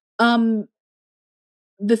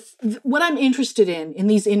what I'm interested in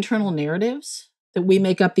these internal narratives that we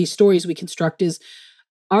make up, these stories we construct, is,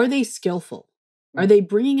 are they skillful? Are they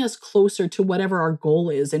bringing us closer to whatever our goal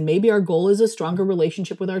is? And maybe our goal is a stronger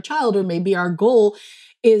relationship with our child, or maybe our goal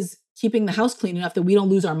is keeping the house clean enough that we don't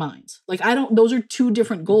lose our minds. Those are two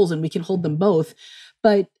different goals and we can hold them both.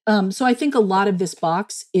 But so I think a lot of this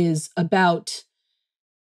box is about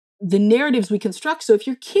the narratives we construct. So if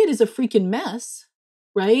your kid is a freaking mess,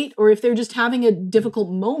 right? Or if they're just having a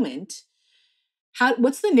difficult moment,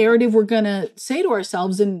 what's the narrative we're going to say to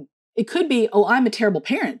ourselves? And it could be, oh, I'm a terrible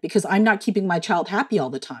parent because I'm not keeping my child happy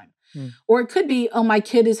all the time. Or it could be, oh, my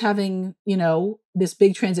kid is having, this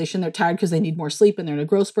big transition. They're tired because they need more sleep and they're in a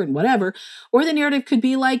growth spurt and whatever. Or the narrative could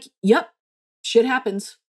be like, yep, shit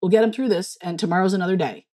happens. We'll get them through this. And tomorrow's another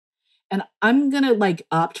day. And I'm going to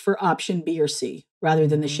opt for option B or C rather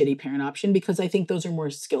than the shitty parent option, because I think those are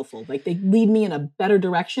more skillful. They lead me in a better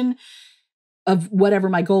direction of whatever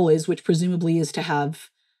my goal is, which presumably is to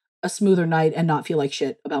have a smoother night and not feel like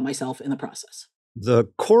shit about myself in the process. The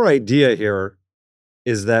core idea here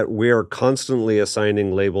is that we are constantly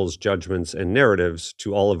assigning labels, judgments, and narratives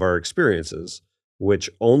to all of our experiences,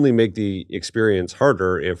 which only make the experience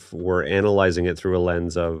harder if we're analyzing it through a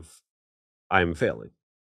lens of, I'm failing.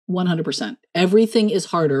 100%. Everything is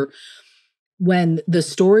harder when the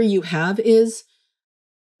story you have is,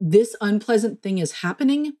 this unpleasant thing is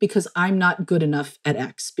happening because I'm not good enough at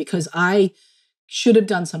X, because I should have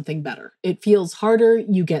done something better. It feels harder.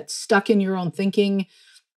 You get stuck in your own thinking.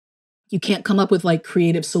 You can't come up with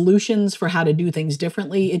creative solutions for how to do things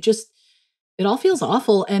differently. It all feels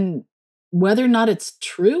awful. And whether or not it's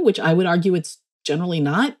true, which I would argue it's generally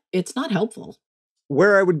not, it's not helpful.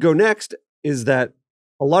 Where I would go next is that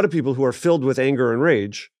a lot of people who are filled with anger and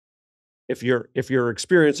rage if you're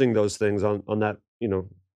experiencing those things on that,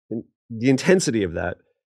 the intensity of that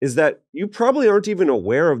is that you probably aren't even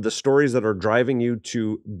aware of the stories that are driving you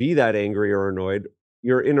to be that angry or annoyed.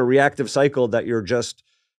 You're in a reactive cycle that you're just,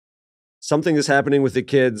 something is happening with the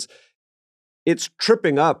kids. It's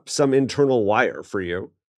tripping up some internal wire for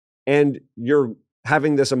you. And you're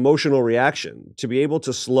having this emotional reaction. To be able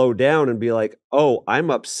to slow down and be like, oh, I'm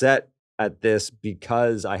upset at this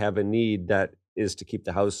because I have a need that is to keep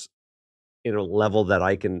the house in a level that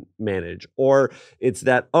I can manage. Or it's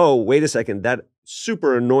that, oh, wait a second, that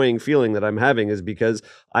super annoying feeling that I'm having is because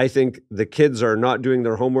I think the kids are not doing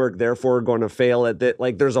their homework, therefore going to fail at that.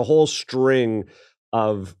 Like there's a whole string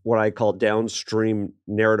of what I call downstream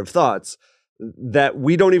narrative thoughts that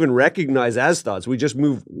we don't even recognize as thoughts. We just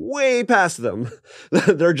move way past them.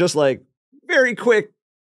 They're just like very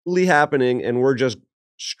quickly happening and we're just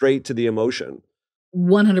straight to the emotion.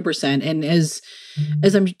 100%. And as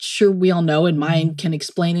I'm sure we all know, and mine can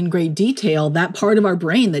explain in great detail, that part of our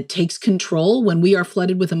brain that takes control when we are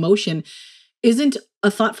flooded with emotion isn't a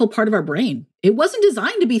thoughtful part of our brain. It wasn't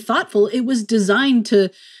designed to be thoughtful. It was designed to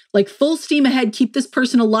like full steam ahead, keep this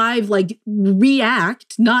person alive, like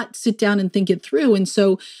react, not sit down and think it through. And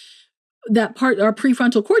so that part, our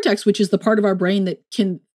prefrontal cortex, which is the part of our brain that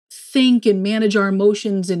can think and manage our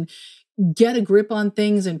emotions and get a grip on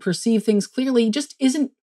things and perceive things clearly, just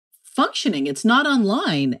isn't functioning. It's not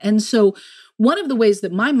online. And so one of the ways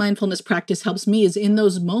that my mindfulness practice helps me is in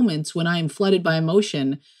those moments when I am flooded by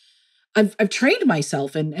emotion. I've trained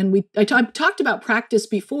myself I've talked about practice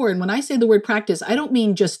before. And when I say the word practice, I don't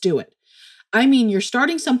mean just do it. I mean, you're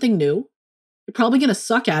starting something new. You're probably going to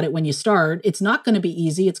suck at it when you start. It's not going to be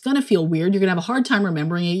easy. It's going to feel weird. You're going to have a hard time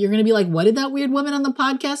remembering it. You're going to be like, what did that weird woman on the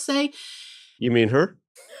podcast say? You mean her?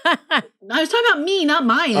 I was talking about me, not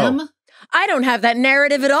Mayim. Oh. I don't have that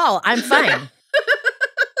narrative at all. I'm fine.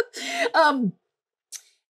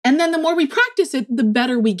 And then the more we practice it, the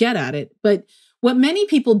better we get at it. But what many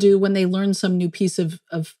people do when they learn some new piece of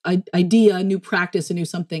idea, a new practice, a new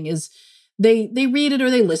something is they read it or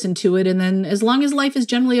they listen to it. And then as long as life is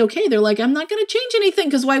generally okay, they're like, I'm not going to change anything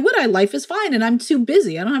because why would I? Life is fine. And I'm too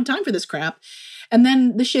busy. I don't have time for this crap. And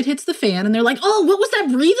then the shit hits the fan and they're like, oh, what was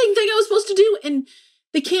that breathing thing I was supposed to do? And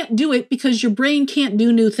they can't do it because your brain can't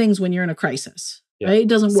do new things when you're in a crisis, right? It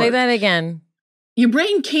doesn't work. Say that again. Your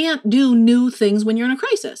brain can't do new things when you're in a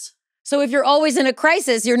crisis. So if you're always in a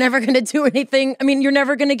crisis, you're never going to do anything. I mean, you're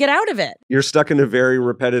never going to get out of it. You're stuck in a very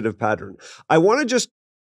repetitive pattern. I want to just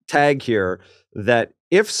tag here that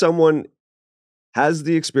if someone has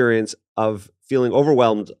the experience of feeling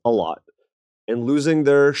overwhelmed a lot and losing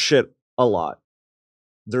their shit a lot,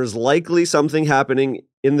 there's likely something happening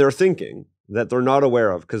in their thinking that they're not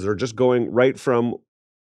aware of because they're just going right from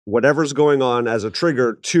whatever's going on as a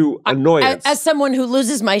trigger to annoyance. As someone who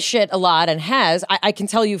loses my shit a lot and I can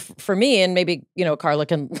tell you for me, and maybe, Carla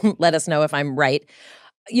can let us know if I'm right.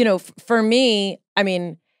 For me, I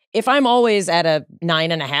mean, if I'm always at a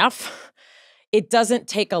 9.5, it doesn't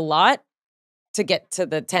take a lot to get to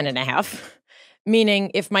the 10.5.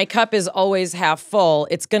 Meaning if my cup is always half full,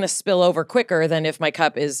 it's going to spill over quicker than if my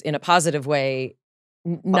cup is in a positive way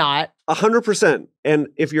not. 100%. And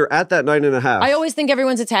if you're at that 9.5. I always think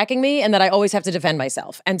everyone's attacking me and that I always have to defend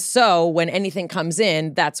myself. And so when anything comes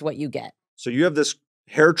in, that's what you get. So you have this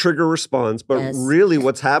hair trigger response, but yes. Really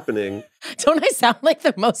what's happening. Don't I sound like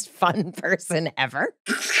the most fun person ever?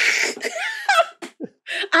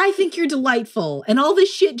 I think you're delightful. And all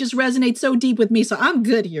this shit just resonates so deep with me. So I'm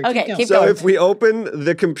good here. Okay, keep so going. If we open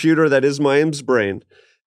the computer that is Mayim's brain,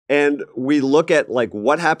 and we look at like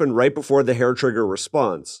what happened right before the hair trigger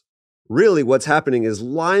response, really what's happening is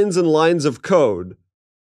lines and lines of code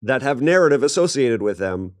that have narrative associated with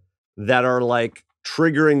them that are like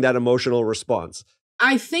triggering that emotional response.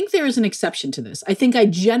 I think there is an exception to this. I think I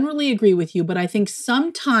generally agree with you, but I think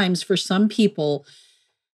sometimes for some people,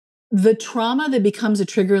 the trauma that becomes a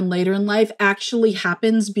trigger in later in life actually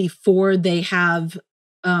happens before they have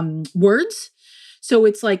words. So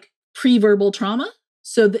it's like pre-verbal trauma.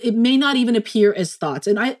 So it may not even appear as thoughts.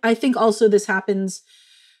 And I think also this happens,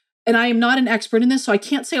 and I am not an expert in this, so I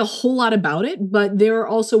can't say a whole lot about it, but there are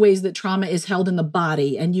also ways that trauma is held in the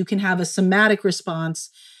body, and you can have a somatic response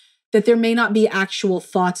that there may not be actual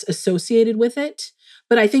thoughts associated with it.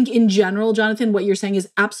 But I think in general, Jonathan, what you're saying is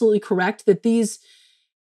absolutely correct, that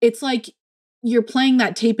it's like you're playing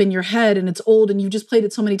that tape in your head and it's old and you've just played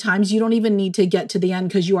it so many times, you don't even need to get to the end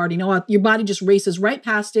because you already know your body just races right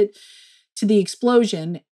past it to the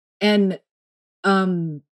explosion. And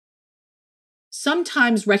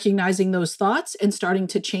sometimes recognizing those thoughts and starting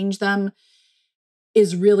to change them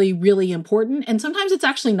is really, really important. And sometimes it's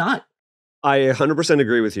actually not. I 100%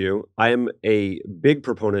 agree with you. I am a big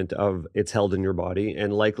proponent of it's held in your body,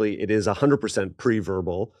 and likely it is 100%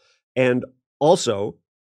 pre-verbal. And also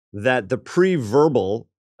that the pre-verbal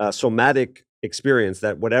somatic experience,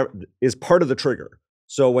 that whatever is part of the trigger.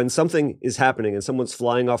 So when something is happening and someone's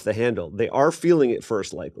flying off the handle, they are feeling it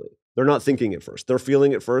first, likely. They're not thinking it first. They're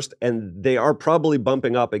feeling it first, and they are probably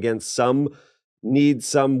bumping up against some need,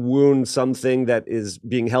 some wound, something that is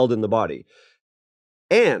being held in the body.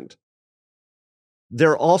 And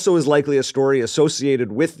there also is likely a story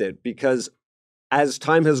associated with it, because as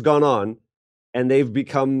time has gone on and they've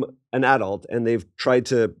become an adult and they've tried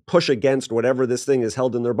to push against whatever this thing is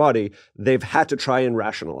held in their body, they've had to try and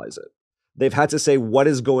rationalize it. They've had to say, what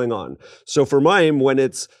is going on? So for Mayim, when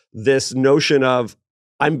it's this notion of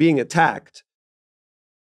I'm being attacked,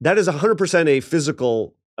 that is 100% a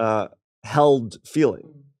physical held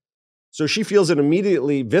feeling. So she feels it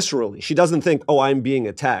immediately, viscerally. She doesn't think, oh, I'm being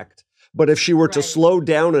attacked. But if she were to slow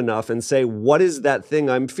down enough and say, what is that thing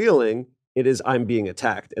I'm feeling? It is I'm being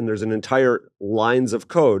attacked. And there's an entire lines of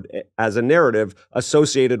code as a narrative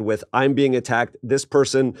associated with I'm being attacked. This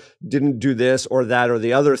person didn't do this or that or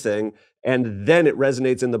the other thing. And then it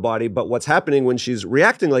resonates in the body. But what's happening when she's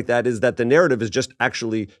reacting like that is that the narrative is just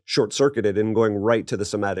actually short-circuited and going right to the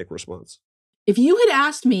somatic response. If you had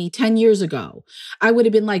asked me 10 years ago, I would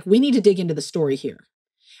have been like, we need to dig into the story here.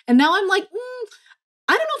 And now I'm like,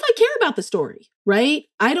 I don't know if I care about the story, right?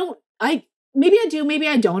 Maybe I do, maybe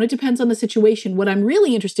I don't. It depends on the situation. What I'm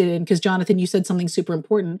really interested in, because Jonathan, you said something super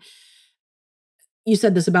important. You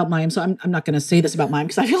said this about Mayim, so I'm not going to say this about Mayim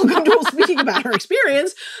because I feel uncomfortable speaking about her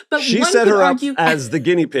experience. But she set her up as the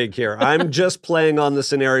guinea pig here. I'm just playing on the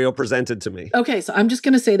scenario presented to me. Okay, so I'm just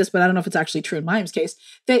going to say this, but I don't know if it's actually true in Mayim's case,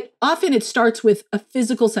 that often it starts with a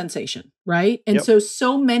physical sensation, right? And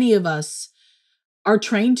so many of us are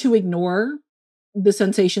trained to ignore the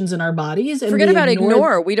sensations in our bodies. And forget about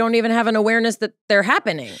ignore. We don't even have an awareness that they're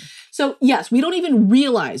happening. So yes, we don't even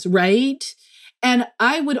realize, right? And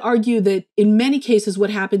I would argue that in many cases, what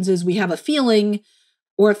happens is we have a feeling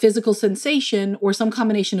or a physical sensation or some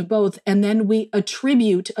combination of both, and then we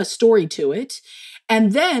attribute a story to it.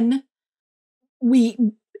 And then we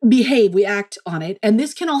behave, we act on it. And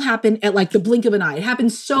this can all happen at like the blink of an eye. It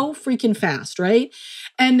happens so freaking fast, right?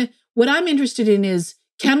 And what I'm interested in is,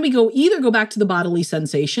 can we either go back to the bodily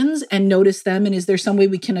sensations and notice them? And is there some way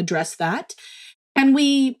we can address that? Can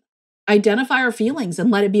we identify our feelings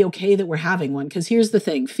and let it be okay that we're having one? Because here's the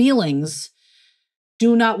thing, feelings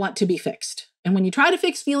do not want to be fixed. And when you try to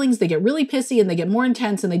fix feelings, they get really pissy and they get more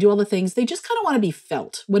intense and they do all the things. They just kind of want to be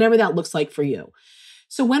felt, whatever that looks like for you.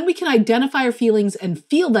 So when we can identify our feelings and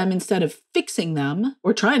feel them instead of fixing them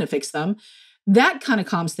or trying to fix them, that kind of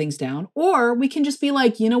calms things down. Or we can just be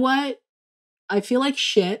like, you know what? I feel like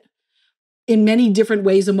shit in many different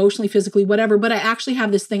ways, emotionally, physically, whatever, but I actually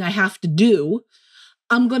have this thing I have to do.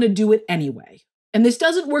 I'm going to do it anyway. And this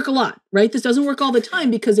doesn't work a lot, right? This doesn't work all the time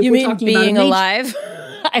because if we're talking about being alive,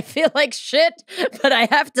 I feel like shit, but I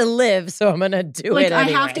have to live, so I'm going to do it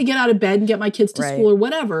anyway. I have to get out of bed and get my kids to school or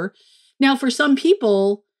whatever. Now, for some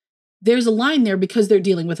people, there's a line there because they're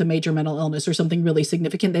dealing with a major mental illness or something really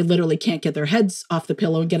significant. They literally can't get their heads off the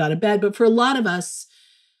pillow and get out of bed. But for a lot of us,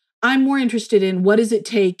 I'm more interested in what does it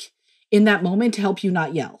take in that moment to help you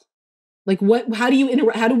not yell? Like how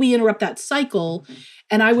do we interrupt that cycle?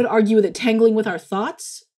 And I would argue that tangling with our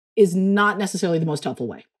thoughts is not necessarily the most helpful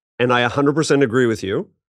way. And I 100% agree with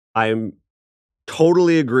you. I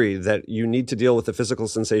totally agree that you need to deal with the physical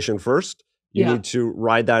sensation first. You need to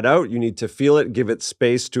ride that out. You need to feel it, give it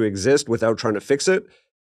space to exist without trying to fix it.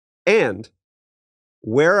 And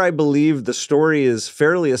where I believe the story is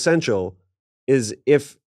fairly essential is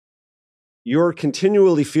if you're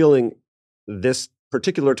continually feeling this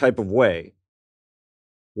particular type of way,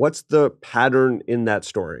 what's the pattern in that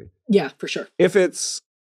story? Yeah, for sure. If it's,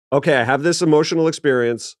 okay, I have this emotional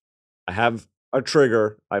experience, I have a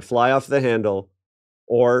trigger, I fly off the handle,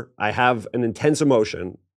 or I have an intense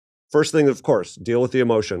emotion, first thing, of course, deal with the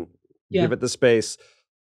emotion, give it the space,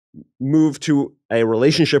 move to a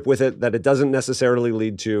relationship with it that it doesn't necessarily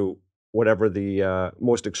lead to whatever the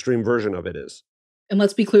most extreme version of it is. And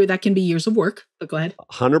let's be clear, that can be years of work, but go ahead.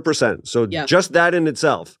 100%. So just that in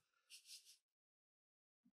itself.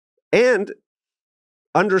 And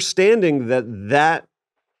understanding that that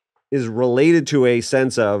is related to a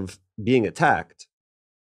sense of being attacked.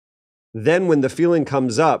 Then when the feeling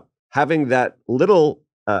comes up, having that little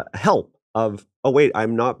help of, oh, wait,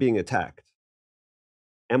 I'm not being attacked.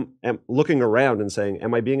 Am looking around and saying,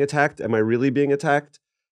 am I being attacked? Am I really being attacked?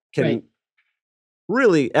 Can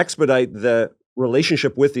really expedite the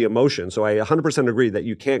relationship with the emotion. So I 100% agree that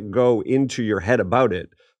you can't go into your head about it,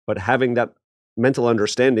 but having that mental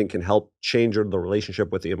understanding can help change the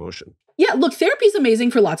relationship with the emotion. Yeah, look, therapy is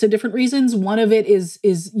amazing for lots of different reasons. One of it is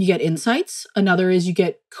you get insights. Another is you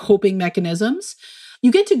get coping mechanisms.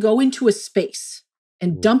 You get to go into a space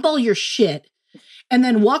and dump all your shit and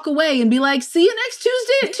then walk away and be like, see you next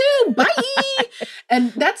Tuesday at 2. Bye.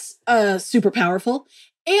 And that's super powerful.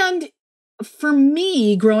 And for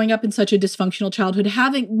me, growing up in such a dysfunctional childhood,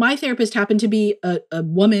 having my therapist happened to be a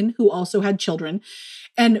woman who also had children.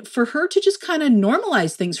 And for her to just kind of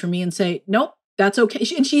normalize things for me and say, nope, that's okay.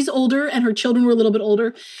 And she's older and her children were a little bit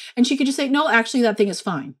older. And she could just say, no, actually, that thing is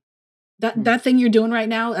fine. That thing you're doing right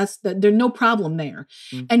now, there's no problem there.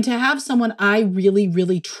 And to have someone I really,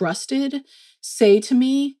 really trusted say to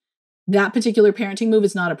me, that particular parenting move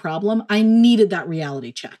is not a problem. I needed that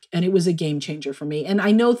reality check. And it was a game changer for me. And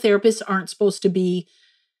I know therapists aren't supposed to be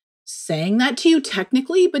saying that to you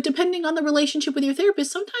technically, but depending on the relationship with your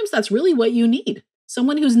therapist, sometimes that's really what you need.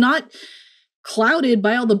 Someone who's not clouded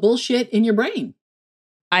by all the bullshit in your brain.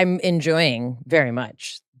 I'm enjoying very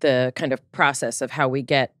much the kind of process of how we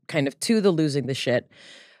get kind of to the losing the shit.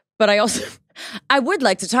 But I would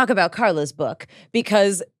like to talk about Carla's book,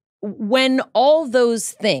 because when all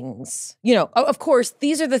those things, of course,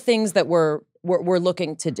 these are the things that we're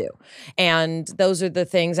looking to do. And those are the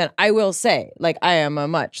things, and I will say, like, I am a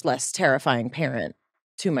much less terrifying parent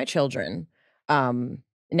to my children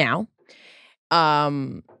now.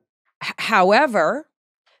 However,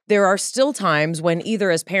 there are still times when either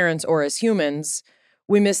as parents or as humans,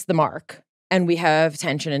 we miss the mark and we have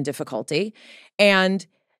tension and difficulty. And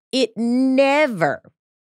it never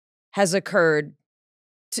has occurred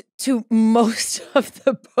to most of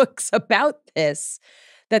the books about this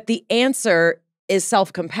that the answer is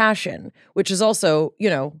self-compassion, which is also,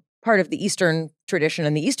 part of the Eastern tradition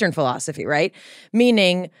and the Eastern philosophy, right?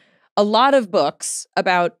 Meaning a lot of books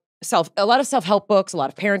about a lot of self-help books, a lot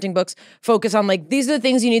of parenting books focus on like, these are the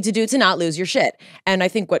things you need to do to not lose your shit. And I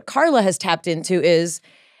think what Carla has tapped into is,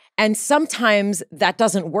 and sometimes that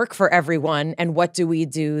doesn't work for everyone. And what do we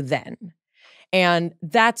do then? And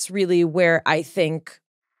that's really where I think,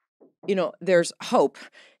 there's hope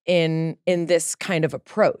in this kind of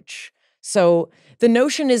approach. So the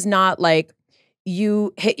notion is not like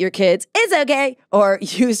you hit your kids, it's okay, or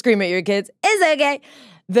you scream at your kids, it's okay.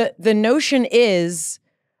 The notion is,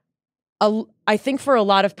 I think for a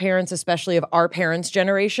lot of parents, especially of our parents'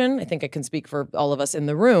 generation, I think I can speak for all of us in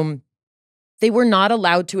the room, they were not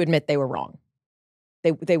allowed to admit they were wrong.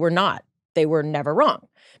 They were not. They were never wrong.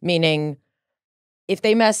 Meaning, if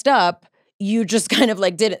they messed up, you just kind of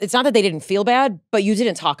like didn't, it's not that they didn't feel bad, but you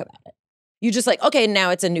didn't talk about it. You just like, okay, now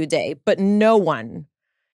it's a new day. But no one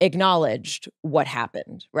acknowledged what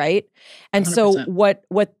happened, right? And 100%. So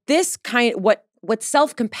what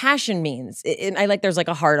self-compassion means, and I like there's like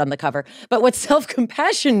a heart on the cover, but what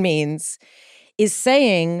self-compassion means is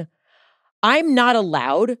saying, I'm not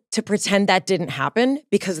allowed to pretend that didn't happen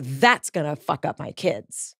because that's going to fuck up my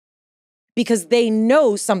kids. Because they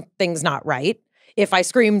know something's not right. If I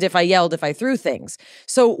screamed, if I yelled, if I threw things.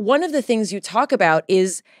 So one of the things you talk about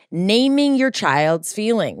is naming your child's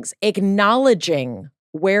feelings, acknowledging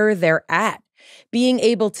where they're at, being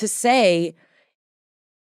able to say,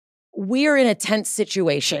 we're in a tense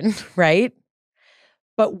situation, right?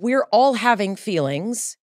 But we're all having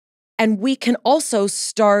feelings, and we can also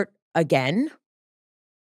start again.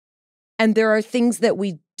 And there are things that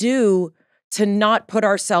we do to not put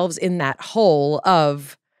ourselves in that hole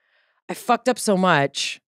of, I fucked up so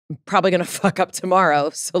much, I'm probably going to fuck up tomorrow,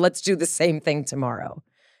 so let's do the same thing tomorrow.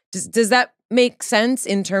 Does that make sense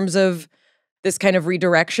in terms of this kind of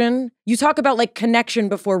redirection? You talk about like connection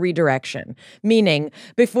before redirection, meaning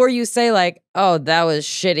before you say like, oh, that was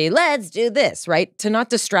shitty, let's do this, right? To not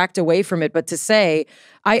distract away from it, but to say,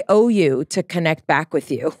 I owe you to connect back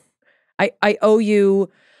with you. I owe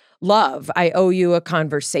you love. I owe you a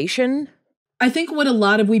conversation. I think what a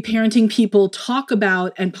lot of we parenting people talk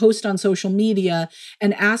about and post on social media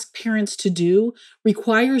and ask parents to do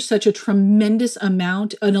requires such a tremendous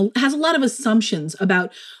amount and has a lot of assumptions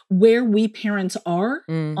about where we parents are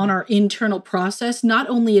on our internal process, not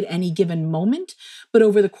only at any given moment, but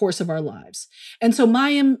over the course of our lives. And so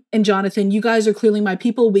Mayim and Jonathan, you guys are clearly my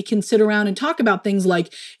people. We can sit around and talk about things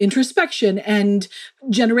like introspection and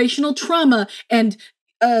generational trauma and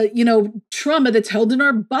trauma that's held in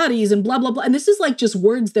our bodies and blah, blah, blah. And this is like just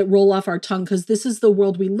words that roll off our tongue because this is the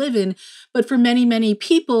world we live in. But for many, many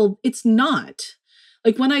people, it's not.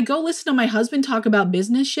 Like when I go listen to my husband talk about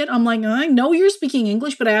business shit, I'm like, I know you're speaking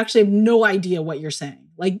English, but I actually have no idea what you're saying.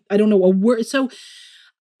 Like, I don't know a word. So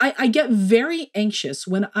I get very anxious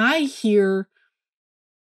when I hear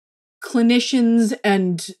clinicians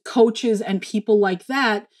and coaches and people like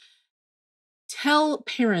that tell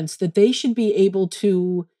parents that they should be able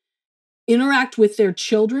to interact with their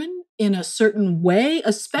children in a certain way,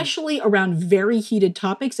 especially around very heated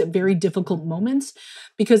topics at very difficult moments,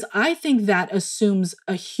 because I think that assumes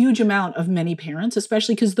a huge amount of many parents,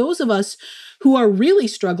 especially because those of us who are really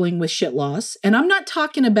struggling with shit loss, and I'm not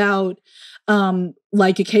talking about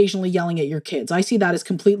like occasionally yelling at your kids. I see that as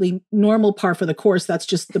completely normal, par for the course. That's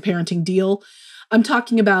just the parenting deal. I'm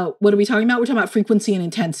talking about, what are we talking about? We're talking about frequency and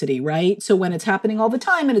intensity, right? So when it's happening all the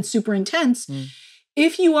time and it's super intense,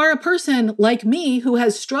 if you are a person like me who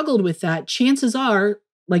has struggled with that, chances are,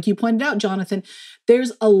 like you pointed out, Jonathan,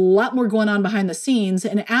 there's a lot more going on behind the scenes.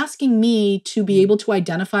 And asking me to be able to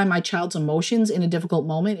identify my child's emotions in a difficult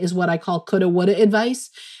moment is what I call coulda, woulda advice.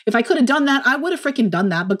 If I could have done that, I would have freaking done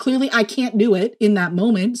that. But clearly I can't do it in that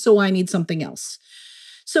moment. So I need something else.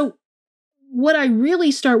 So what I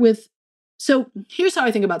really start with, so here's how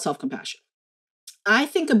I think about self-compassion. I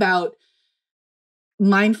think about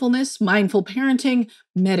mindfulness, mindful parenting,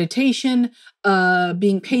 meditation,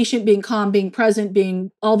 being patient, being calm, being present, being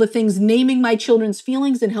all the things, naming my children's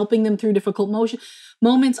feelings and helping them through difficult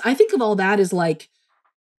moments. I think of all that as like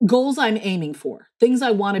goals I'm aiming for, things I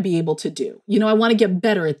want to be able to do. You know, I want to get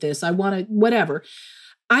better at this. I want to, whatever.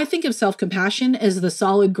 I think of self-compassion as the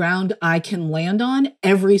solid ground I can land on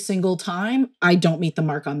every single time I don't meet the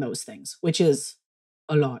mark on those things, which is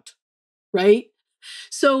a lot, right?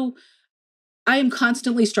 So I am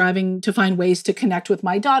constantly striving to find ways to connect with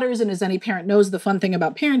my daughters. And as any parent knows, the fun thing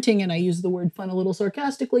about parenting, and I use the word fun a little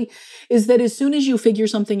sarcastically, is that as soon as you figure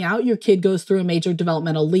something out, your kid goes through a major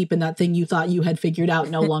developmental leap and that thing you thought you had figured out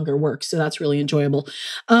no longer works. So that's really enjoyable.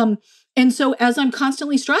 And so as I'm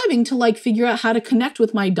constantly striving to like figure out how to connect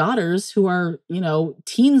with my daughters who are, you know,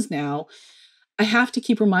 teens now, I have to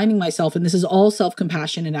keep reminding myself, and this is all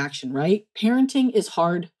self-compassion in action, right? Parenting is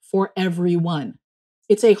hard for everyone.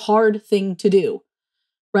 It's a hard thing to do,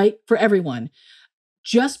 right? For everyone.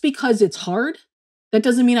 Just because it's hard, that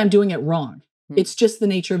doesn't mean I'm doing it wrong. It's just the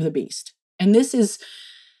nature of the beast. And this is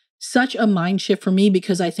such a mind shift for me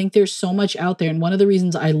because I think there's so much out there. And one of the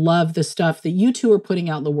reasons I love the stuff that you two are putting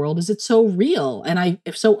out in the world is it's so real and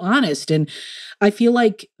it's so honest. And I feel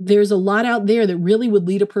like there's a lot out there that really would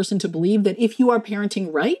lead a person to believe that if you are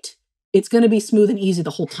parenting right, it's going to be smooth and easy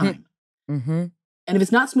the whole time. And if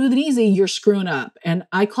it's not smooth and easy, you're screwing up. And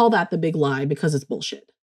I call that the big lie because it's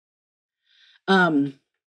bullshit. And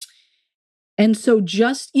so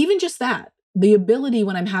just that, the ability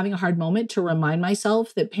when I'm having a hard moment to remind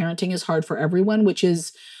myself that parenting is hard for everyone, which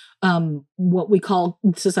is what we call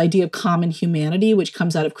this idea of common humanity, which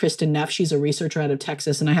comes out of Kristen Neff. She's a researcher out of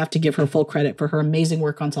Texas, and I have to give her full credit for her amazing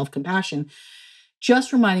work on self-compassion.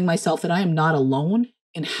 Just reminding myself that I am not alone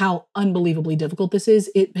and how unbelievably difficult this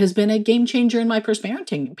is, it has been a game changer in my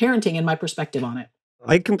parenting and my perspective on it.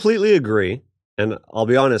 I completely agree. And I'll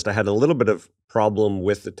be honest, I had a little bit of problem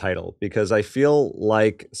with the title because I feel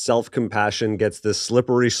like self-compassion gets this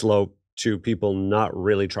slippery slope to people not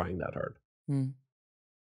really trying that hard.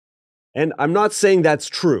 And I'm not saying that's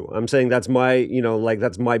true. I'm saying that's my,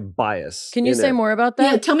 that's my bias. Can you say more about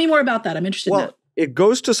that? Yeah, tell me more about that. I'm interested in that. It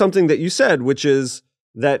goes to something that you said, which is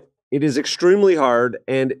that it is extremely hard,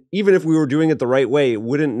 and even if we were doing it the right way, it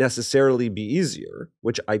wouldn't necessarily be easier,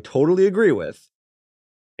 which I totally agree with.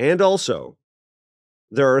 And also,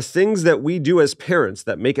 there are things that we do as parents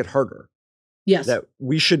that make it harder. Yes. That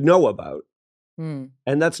we should know about. And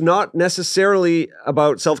that's not necessarily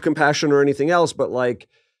about self-compassion or anything else, but like,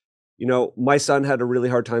 my son had a really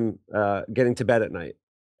hard time getting to bed at night.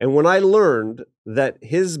 And when I learned that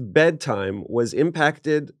his bedtime was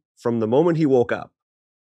impacted from the moment he woke up,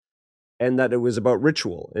 and that it was about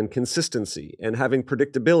ritual and consistency and having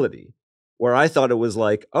predictability, where I thought it was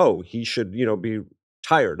like, oh, he should, be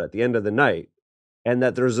tired at the end of the night. And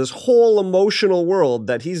that there's this whole emotional world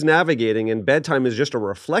that he's navigating, and bedtime is just a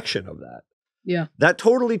reflection of that. Yeah. That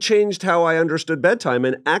totally changed how I understood bedtime.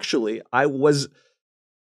 And actually, I'm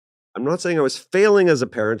not saying I was failing as a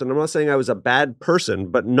parent, and I'm not saying I was a bad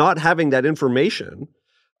person, but not having that information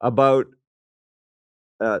about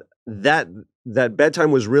that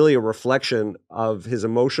bedtime was really a reflection of his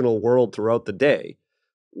emotional world throughout the day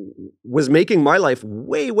was making my life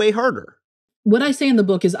way, way harder. What I say in the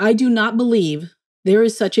book is I do not believe there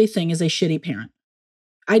is such a thing as a shitty parent.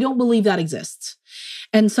 I don't believe that exists.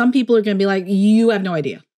 And some people are going to be like, you have no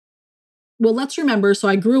idea. Well, let's remember, so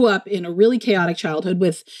I grew up in a really chaotic childhood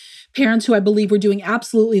with parents who I believe were doing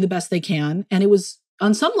absolutely the best they can. And it was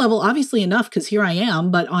on some level, obviously enough, because here I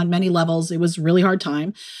am, but on many levels, it was a really hard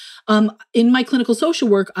time. In my clinical social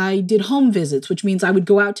work, I did home visits, which means I would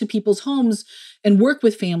go out to people's homes and work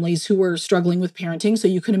with families who were struggling with parenting. So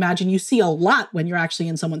you can imagine you see a lot when you're actually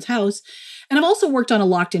in someone's house. And I've also worked on a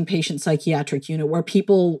locked inpatient psychiatric unit where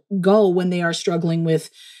people go when they are struggling with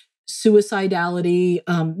suicidality,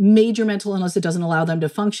 major mental illness that doesn't allow them to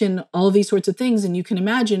function, all of these sorts of things. And you can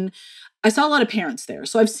imagine, I saw a lot of parents there.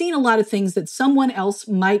 So I've seen a lot of things that someone else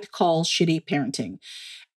might call shitty parenting.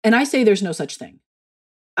 And I say there's no such thing.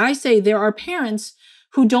 I say there are parents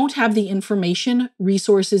who don't have the information,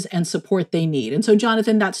 resources, and support they need. And so,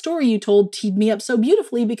 Jonathan, that story you told teed me up so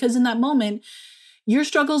beautifully, because in that moment, your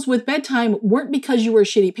struggles with bedtime weren't because you were a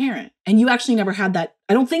shitty parent. And you actually never had that.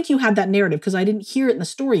 I don't think you had that narrative because I didn't hear it in the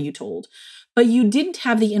story you told, but you didn't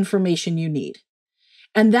have the information you need.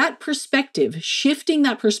 And that perspective, shifting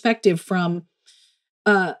that perspective from,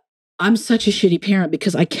 I'm such a shitty parent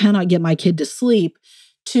because I cannot get my kid to sleep,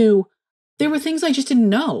 to there were things I just didn't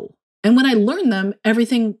know. And when I learned them,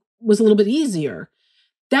 everything was a little bit easier.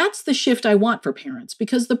 That's the shift I want for parents,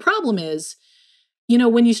 because the problem is,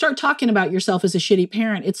 when you start talking about yourself as a shitty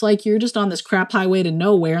parent, it's like you're just on this crap highway to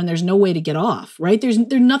nowhere and there's no way to get off, right? There's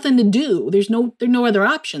nothing to do. There are no other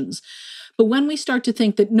options. But when we start to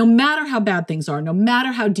think that no matter how bad things are, no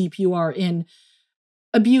matter how deep you are in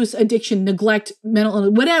abuse, addiction, neglect, mental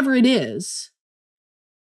illness, whatever it is,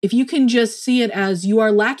 if you can just see it as you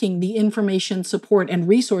are lacking the information, support, and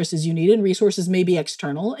resources you need, and resources may be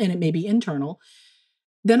external and it may be internal,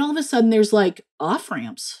 then all of a sudden there's like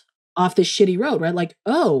off-ramps off this shitty road, right? Like,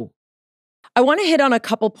 oh. I want to hit on a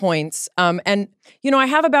couple points. And, I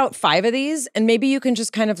have about 5 of these, and maybe you can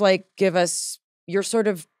just kind of like give us your sort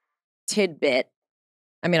of tidbit.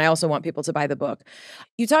 I mean, I also want people to buy the book.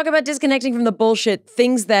 You talk about disconnecting from the bullshit,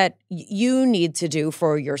 things that you need to do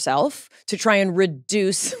for yourself to try and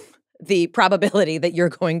reduce the probability that you're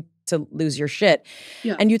going to lose your shit.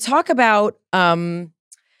 Yeah. And you talk about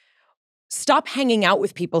stop hanging out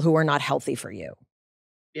with people who are not healthy for you.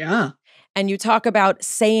 Yeah. And you talk about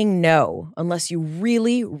saying no unless you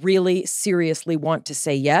really, really seriously want to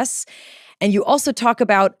say yes. And you also talk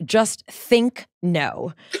about just think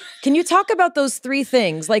no. Can you talk about those 3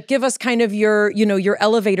 things? Like, give us kind of your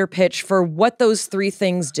elevator pitch for what those 3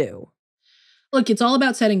 things do. Look, it's all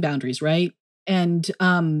about setting boundaries, right? And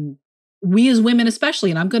we as women especially,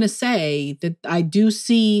 and I'm going to say that I do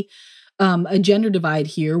see a gender divide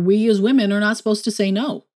here. We as women are not supposed to say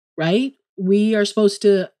no, right? We are supposed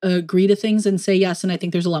to agree to things and say yes. And I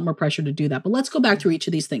think there's a lot more pressure to do that. But let's go back through each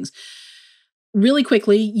of these things. Really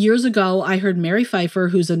quickly, years ago, I heard Mary Pfeiffer,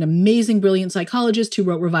 who's an amazing, brilliant psychologist who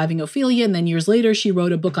wrote Reviving Ophelia. And then years later, she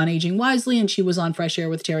wrote a book on aging wisely. And she was on Fresh Air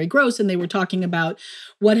with Terry Gross. And they were talking about,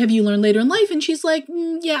 what have you learned later in life? And she's like,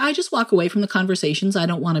 yeah, I just walk away from the conversations I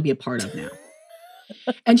don't want to be a part of now.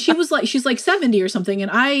 And she's like 70 or something. And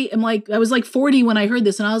I was like 40 when I heard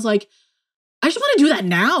this. And I was like, I just want to do that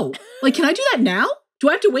now. Like, can I do that now? Do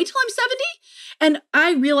I have to wait till I'm 70? And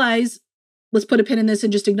I realize, let's put a pin in this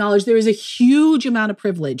and just acknowledge there is a huge amount of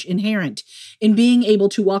privilege inherent in being able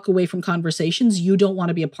to walk away from conversations you don't want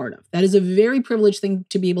to be a part of. That is a very privileged thing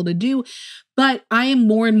to be able to do. But I am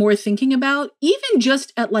more and more thinking about, even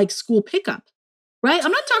just at like school pickup, right?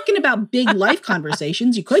 I'm not talking about big life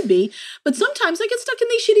conversations. You could be, but sometimes I get stuck in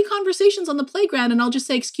these shitty conversations on the playground and I'll just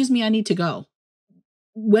say, excuse me, I need to go.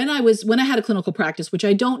 When I had a clinical practice, which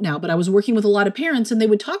I don't now, but I was working with a lot of parents and they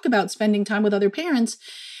would talk about spending time with other parents.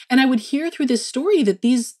 And I would hear through this story that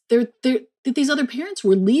these other parents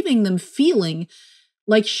were leaving them feeling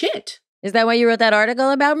like shit. Is that why you wrote that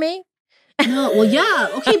article about me? No, well, yeah.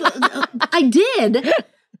 Okay, but, I did.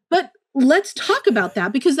 But let's talk about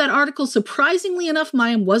that, because that article, surprisingly enough,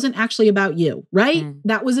 Mayim, wasn't actually about you, right?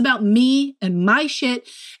 That was about me and my shit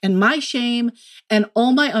and my shame and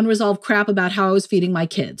all my unresolved crap about how I was feeding my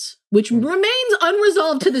kids, which remains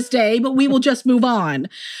unresolved to this day, but we will just move on.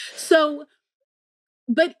 So,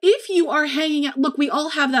 but if you are hanging out, look, we all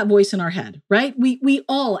have that voice in our head, right? We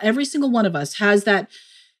all, every single one of us has that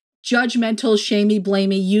judgmental, shamey,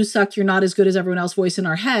 blamey, you suck, you're not as good as everyone else voice in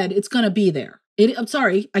our head. It's going to be there. I'm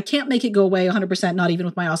sorry, I can't make it go away 100%, not even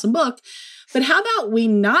with my awesome book. But how about we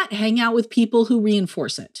not hang out with people who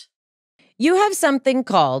reinforce it? You have something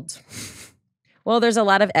called, well, there's a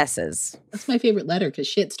lot of S's. That's my favorite letter because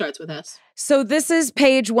shit starts with S. So this is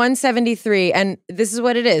page 173, and this is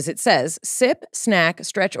what it is. It says, sip, snack,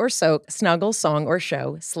 stretch or soak, snuggle, song or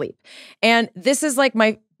show, sleep. And this is like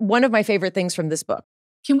one of my favorite things from this book.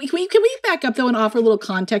 Can we back up, though, and offer a little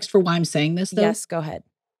context for why I'm saying this, though? Yes, go ahead.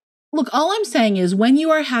 Look, all I'm saying is when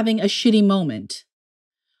you are having a shitty moment,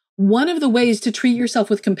 one of the ways to treat yourself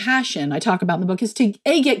with compassion, I talk about in the book, is to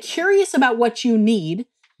A, get curious about what you need,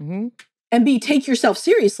 and B, take yourself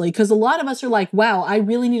seriously. Because a lot of us are like, wow, I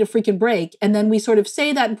really need a freaking break. And then we sort of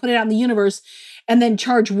say that and put it out in the universe and then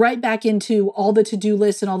charge right back into all the to-do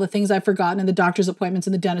lists and all the things I've forgotten and the doctor's appointments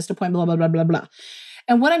and the dentist appointment, blah, blah, blah, blah, blah.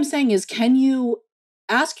 And what I'm saying is, can you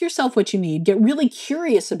ask yourself what you need, get really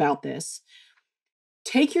curious about this,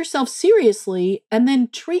 take yourself seriously, and then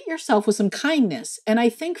treat yourself with some kindness. And I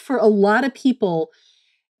think for a lot of people,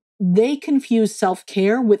 they confuse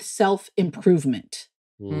self-care with self-improvement.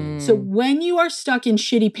 So when you are stuck in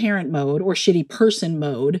shitty parent mode or shitty person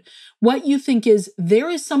mode, what you think is,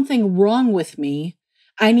 there is something wrong with me.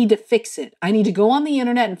 I need to fix it. I need to go on the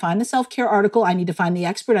internet and find the self-care article. I need to find the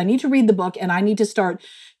expert. I need to read the book, and I need to start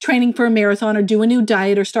training for a marathon or do a new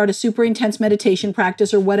diet or start a super intense meditation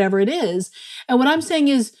practice or whatever it is. And what I'm saying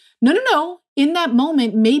is, no. In that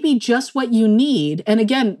moment, maybe just what you need. And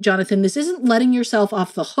again, Jonathan, this isn't letting yourself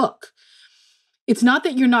off the hook. It's not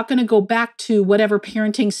that you're not going to go back to whatever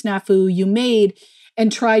parenting snafu you made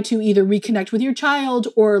and try to either reconnect with your child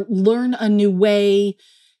or learn a new way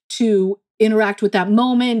to interact with that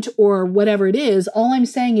moment or whatever it is. All I'm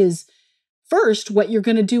saying is, first, what you're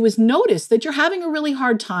going to do is notice that you're having a really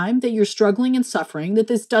hard time, that you're struggling and suffering, that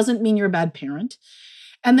this doesn't mean you're a bad parent,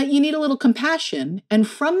 and that you need a little compassion. And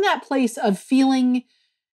from that place of feeling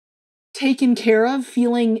taken care of,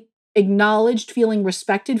 feeling acknowledged, feeling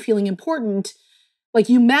respected, feeling important, like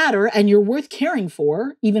you matter and you're worth caring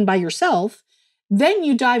for, even by yourself, then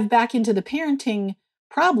you dive back into the parenting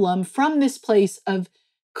problem from this place of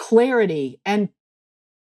clarity and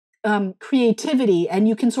creativity, and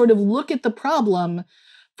you can sort of look at the problem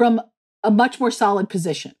from a much more solid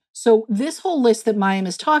position. So this whole list that Mayim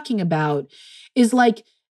is talking about is like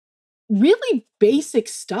really basic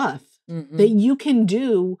stuff that you can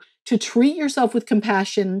do to treat yourself with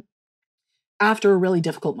compassion after a really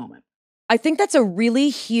difficult moment. I think that's a really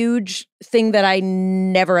huge thing that I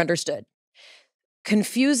never understood.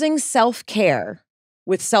 Confusing self-care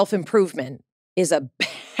with self-improvement is a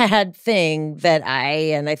bad thing that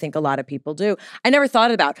I think a lot of people do. I never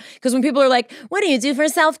thought about, because when people are like, what do you do for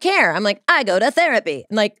self-care? I'm like, I go to therapy.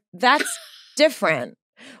 I'm like, that's different.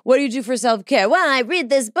 What do you do for self-care? Well, I read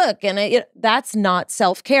this book, and that's not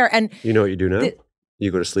self-care. And you know what you do now?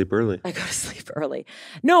 You go to sleep early. I go to sleep early.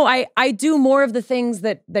 No, I do more of the things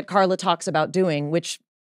that Carla talks about doing, which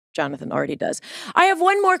Jonathan already does. I have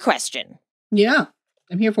one more question. Yeah,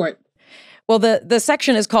 I'm here for it. Well, the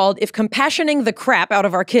section is called, If Compassioning the Crap Out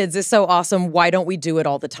of Our Kids is So Awesome, Why Don't We Do It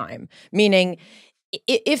All the Time? Meaning,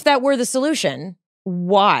 if that were the solution,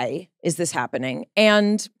 why is this happening?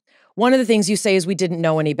 And one of the things you say is we didn't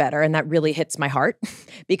know any better, and that really hits my heart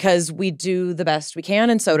because we do the best we can,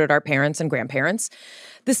 and so did our parents and grandparents.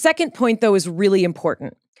 The second point, though, is really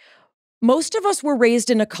important. Most of us were raised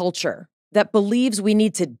in a culture that believes we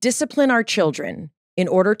need to discipline our children in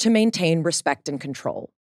order to maintain respect and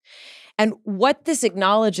control. And what this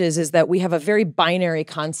acknowledges is that we have a very binary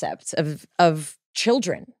concept of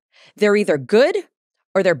children. They're either good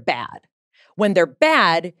or they're bad. When they're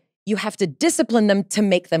bad, you have to discipline them to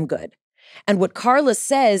make them good. And what Carla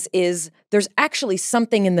says is there's actually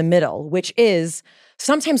something in the middle, which is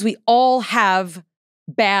sometimes we all have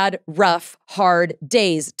bad, rough, hard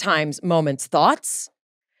days, times, moments, thoughts.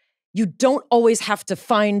 You don't always have to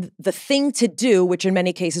find the thing to do, which in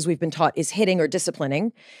many cases we've been taught is hitting or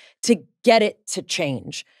disciplining, to get it to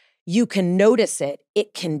change. You can notice it,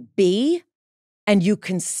 it can be, and you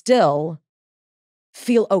can still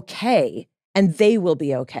feel okay, and they will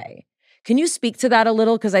be okay. Can you speak to that a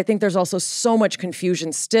little? Because I think there's also so much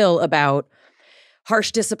confusion still about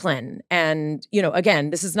harsh discipline. And,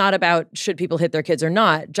 again, this is not about should people hit their kids or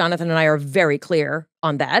not. Jonathan and I are very clear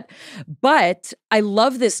on that. But I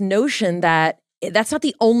love this notion that that's not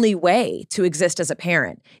the only way to exist as a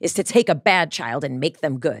parent, is to take a bad child and make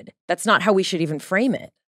them good. That's not how we should even frame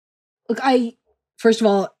it. Look, I, first of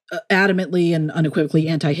all, adamantly and unequivocally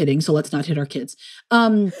anti-hitting, so let's not hit our kids.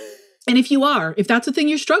 And if that's the thing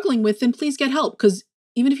you're struggling with, then please get help. Because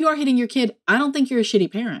even if you are hitting your kid, I don't think you're a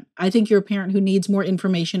shitty parent. I think you're a parent who needs more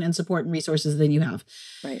information and support and resources than you have.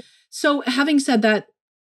 Right. So having said that,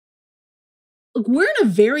 look, we're in a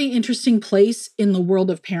very interesting place in the world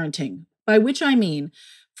of parenting, by which I mean,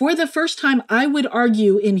 for the first time, I would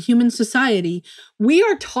argue in human society, we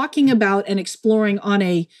are talking about and exploring on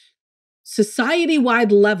a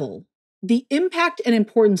society-wide level the impact and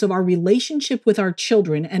importance of our relationship with our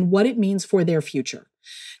children and what it means for their future.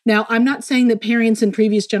 Now, I'm not saying that parents in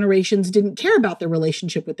previous generations didn't care about their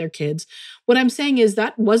relationship with their kids. What I'm saying is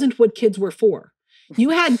that wasn't what kids were for. You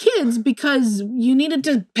had kids because you needed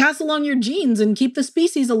to pass along your genes and keep the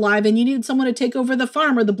species alive, and you needed someone to take over the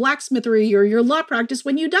farm or the blacksmithery or your law practice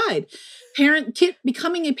when you died.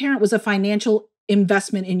 Becoming a parent was a financial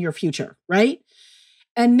investment in your future, right?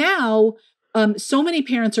 And now, so many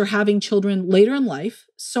parents are having children later in life.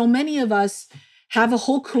 So many of us have a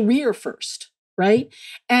whole career first, right?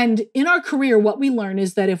 And in our career, what we learn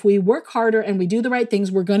is that if we work harder and we do the right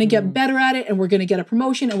things, we're going to get better at it, and we're going to get a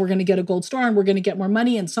promotion, and we're going to get a gold star, and we're going to get more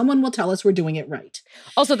money, and someone will tell us we're doing it right.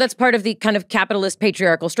 Also, that's part of the kind of capitalist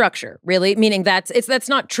patriarchal structure, really, meaning that's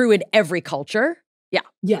not true in every culture. Yeah.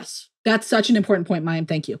 Yes. That's such an important point, Mayim.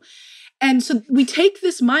 Thank you. And so we take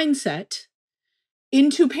this mindset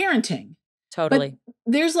into parenting. Totally. But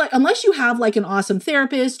there's unless you have an awesome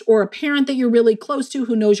therapist or a parent that you're really close to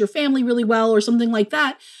who knows your family really well or something like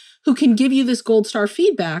that, who can give you this gold star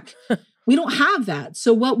feedback, we don't have that.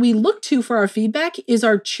 So what we look to for our feedback is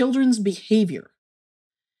our children's behavior.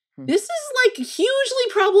 This is hugely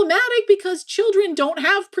problematic because children don't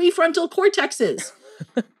have prefrontal cortexes,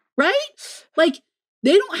 right?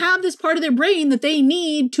 They don't have this part of their brain that they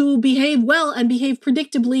need to behave well and behave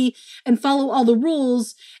predictably and follow all the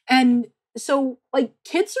rules. And so,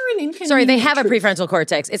 kids are an inconvenience. Sorry, they have a prefrontal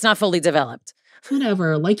cortex. It's not fully developed.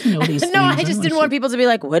 Whatever, these things. No, I just didn't want people to be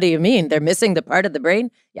like, what do you mean? They're missing the part of the brain?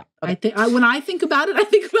 Yeah. Okay. When I think about it, I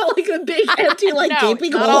think about a big empty,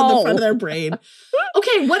 gaping hole in the front of their brain.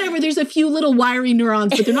 Okay, whatever. There's a few little wiry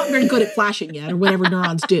neurons, but they're not very good at flashing yet, or whatever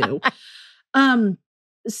neurons do.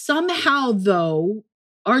 Somehow, though,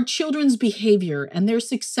 our children's behavior and their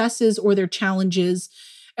successes or their challenges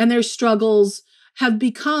and their struggles have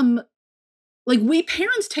become we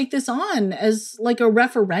parents take this on as a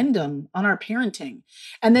referendum on our parenting.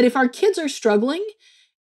 And that if our kids are struggling,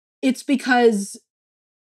 it's because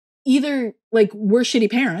either we're shitty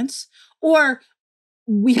parents or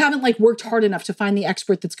we haven't worked hard enough to find the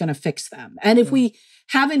expert that's going to fix them. And if we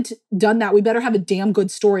haven't done that, we better have a damn good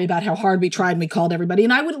story about how hard we tried and we called everybody.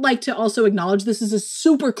 And I would like to also acknowledge this is a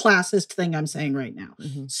super classist thing I'm saying right now.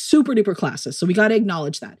 Super duper classist. So we got to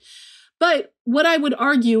acknowledge that. But what I would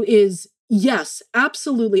argue is, yes,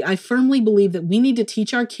 absolutely. I firmly believe that we need to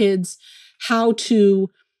teach our kids how to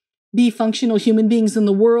be functional human beings in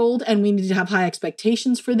the world, and we need to have high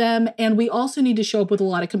expectations for them. And we also need to show up with a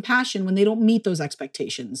lot of compassion when they don't meet those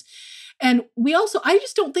expectations. And I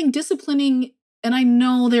just don't think disciplining, and I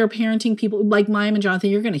know there are parenting people like Mayim and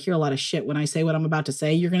Jonathan, you're going to hear a lot of shit when I say what I'm about to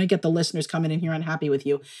say. You're going to get the listeners coming in here unhappy with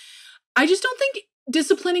you. I just don't think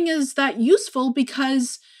disciplining is that useful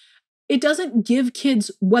because it doesn't give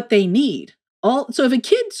kids what they need. So if a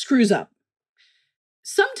kid screws up,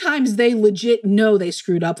 sometimes they legit know they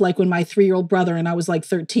screwed up, like when my 3-year-old brother and I was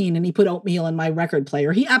 13 and he put oatmeal in my record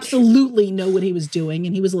player. He absolutely knew what he was doing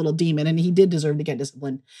and he was a little demon and he did deserve to get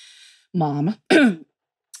disciplined, Mom.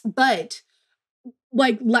 But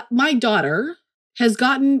my daughter has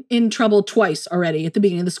gotten in trouble twice already at the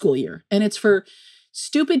beginning of the school year. And it's for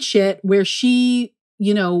stupid shit where she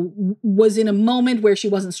was in a moment where she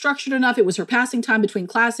wasn't structured enough. It was her passing time between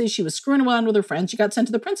classes. She was screwing around with her friends. She got sent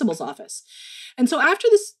to the principal's office. And so after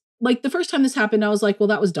this, the first time this happened, I was like, well,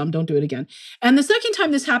 that was dumb. Don't do it again. And the second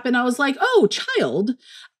time this happened, I was like, oh, child,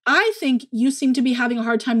 I think you seem to be having a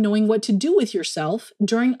hard time knowing what to do with yourself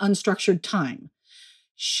during unstructured time.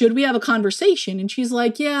 Should we have a conversation? And she's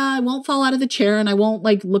like, yeah, I won't fall out of the chair and I won't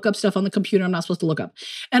look up stuff on the computer I'm not supposed to look up.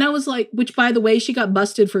 And I was like, which by the way, she got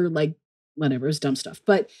busted for whatever, it was dumb stuff,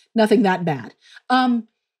 but nothing that bad. And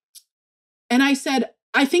I said,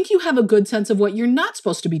 I think you have a good sense of what you're not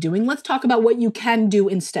supposed to be doing. Let's talk about what you can do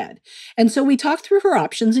instead. And so we talked through her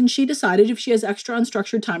options and she decided if she has extra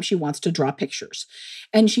unstructured time, she wants to draw pictures.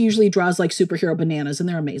 And she usually draws superhero bananas and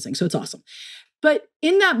they're amazing. So it's awesome. But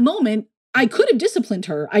in that moment, I could have disciplined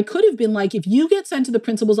her. I could have been like, if you get sent to the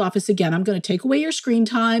principal's office again, I'm going to take away your screen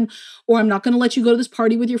time, or I'm not going to let you go to this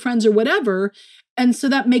party with your friends or whatever. And so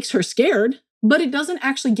that makes her scared, but it doesn't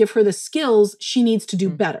actually give her the skills she needs to do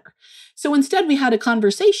better. So instead we had a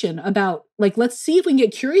conversation about let's see if we can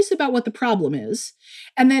get curious about what the problem is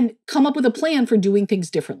and then come up with a plan for doing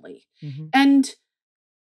things differently. And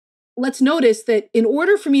let's notice that in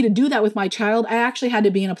order for me to do that with my child, I actually had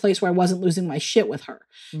to be in a place where I wasn't losing my shit with her.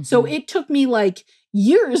 So it took me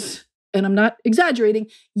years, and I'm not exaggerating,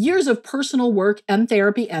 years of personal work and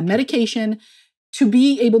therapy and medication to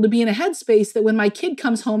be able to be in a headspace that when my kid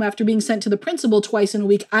comes home after being sent to the principal twice in a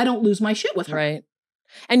week, I don't lose my shit with her. Right.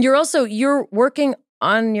 And you're working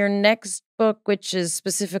on your next book, which is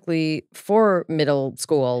specifically for middle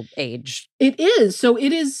school age. It is. So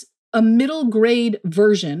it is a middle grade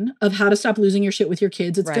version of how to stop losing your shit with your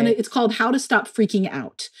kids. It's called How to Stop Freaking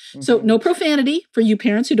Out. So no profanity for you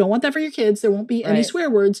parents who don't want that for your kids. There won't be any swear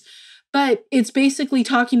words, but it's basically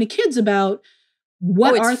talking to kids about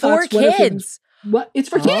what are thoughts, what are kids. It's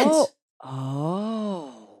for kids.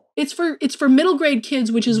 Oh. It's for middle grade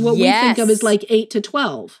kids, which is what we think of as like 8 to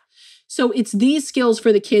 12. So it's these skills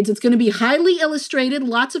for the kids. It's going to be highly illustrated,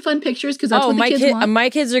 lots of fun pictures because that's what the kids want. My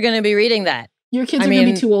kids are going to be reading that. Your kids are going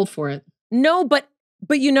to be too old for it. No, but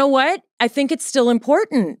you know what? I think it's still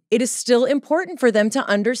important. It is still important for them to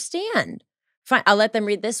understand. Fine, I'll let them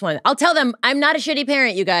read this one. I'll tell them I'm not a shitty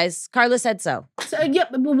parent, you guys. Carla said so. Yeah,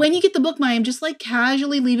 but when you get the book, Mayim, just like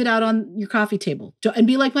casually leave it out on your coffee table and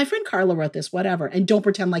be like, my friend Carla wrote this, whatever. And don't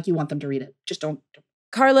pretend like you want them to read it. Just don't.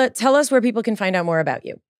 Carla, tell us where people can find out more about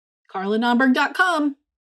you. CarlaNaumburg.com.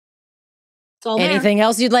 It's all there. Anything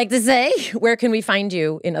else you'd like to say? Where can we find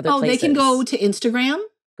you in other places? They can go to Instagram.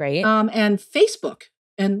 Great. And Facebook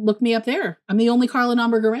and look me up there. I'm the only Carla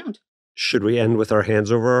Naumburg around. Should we end with our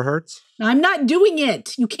hands over our hearts? I'm not doing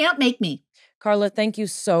it. You can't make me. Carla, thank you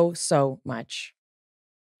so, so much.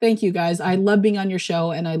 Thank you, guys. I love being on your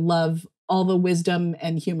show, and I love all the wisdom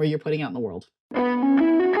and humor you're putting out in the world.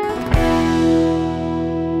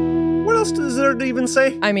 What else is there to even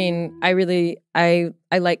say? I mean, I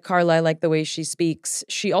like Carla. I like the way she speaks.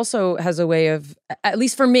 She also has a way of, at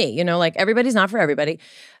least for me, like everybody's not for everybody.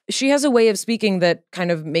 She has a way of speaking that kind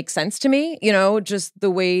of makes sense to me, just the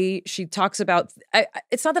way she talks about,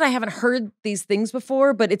 it's not that I haven't heard these things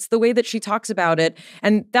before, but it's the way that she talks about it.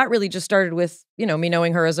 And that really just started with, me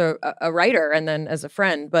knowing her as a writer and then as a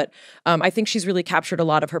friend. But I think she's really captured a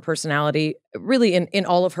lot of her personality really in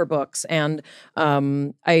all of her books. And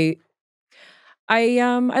I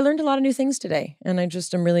learned a lot of new things today, and I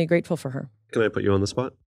just am really grateful for her. Can I put you on the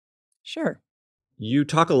spot? Sure. You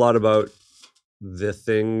talk a lot about the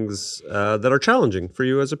things that are challenging for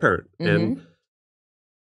you as a parent. Mm-hmm. And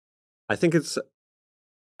I think it's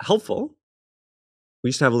helpful. We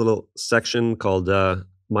used to have a little section called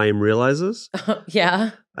Mayim Realizes. Yeah.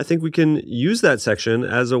 I think we can use that section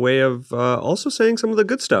as a way of also saying some of the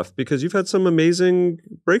good stuff, because you've had some amazing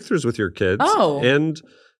breakthroughs with your kids. Oh. And,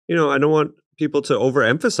 I don't want people to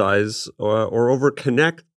overemphasize or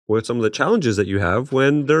overconnect with some of the challenges that you have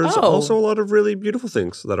when there's also a lot of really beautiful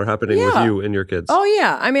things that are happening with you and your kids. Oh,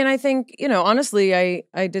 yeah. I mean, I think, honestly,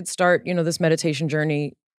 I did start, this meditation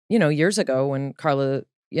journey, years ago when Carla,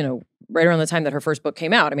 right around the time that her first book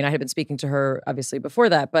came out. I mean, I had been speaking to her obviously before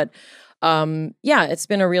that, but it's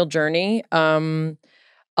been a real journey. A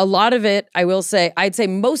lot of it, I'd say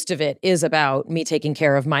most of it is about me taking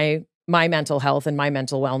care of my mental health and my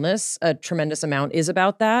mental wellness. A tremendous amount is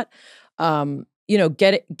about that.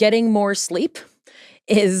 Getting more sleep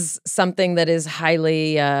is something that is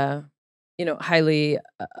highly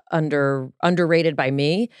underrated by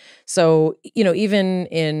me. So, even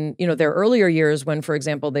in, their earlier years when, for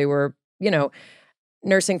example, they were,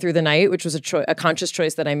 nursing through the night, which was a conscious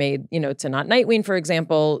choice that I made, to not night wean, for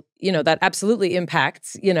example, that absolutely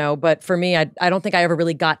impacts, but for me, I don't think I ever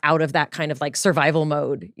really got out of that kind of like survival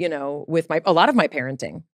mode, with a lot of my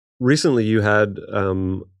parenting. Recently, you had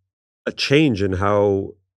a change in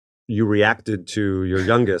how you reacted to your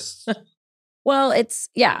youngest. Well,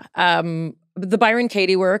 the Byron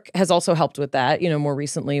Katie work has also helped with that, more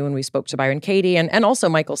recently when we spoke to Byron Katie and also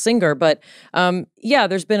Michael Singer. But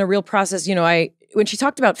there's been a real process. When she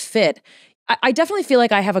talked about fit, I definitely feel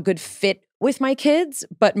like I have a good fit with my kids,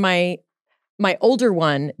 but my older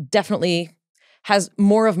one definitely has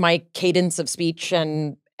more of my cadence of speech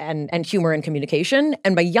and humor and communication.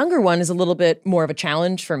 And my younger one is a little bit more of a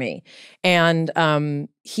challenge for me. And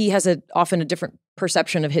he has often a different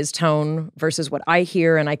perception of his tone versus what I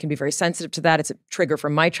hear, and I can be very sensitive to that. It's a trigger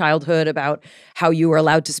from my childhood about how you were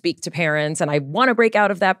allowed to speak to parents, and I want to break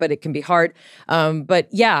out of that, but it can be hard. But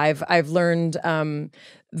yeah, I've learned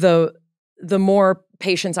the more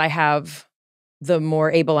patience I have, the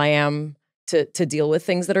more able I am to deal with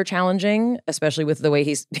things that are challenging, especially with the way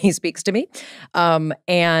he speaks to me.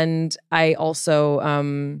 And I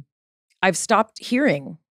also I've stopped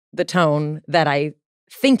hearing the tone that I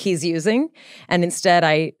think he's using, and instead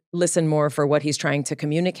I listen more for what he's trying to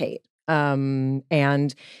communicate.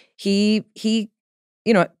 And he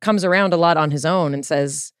comes around a lot on his own and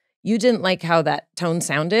says, "You didn't like how that tone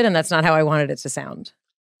sounded, and that's not how I wanted it to sound."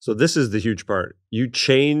 So this is the huge part. You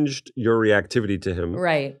changed your reactivity to him.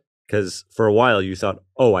 Right. Because for a while you thought,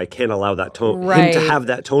 "Oh, I can't allow that tone, right. him to have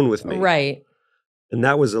that tone with me." Right. And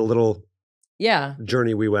that was a little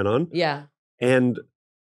journey we went on. Yeah. And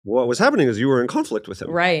what was happening is you were in conflict with him.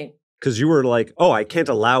 Right. Because you were like, "Oh, I can't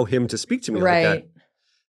allow him to speak to me like that."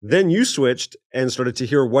 Then you switched and started to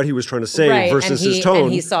hear what he was trying to say versus his tone.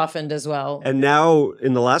 And he softened as well. And now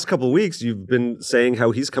in the last couple of weeks, you've been saying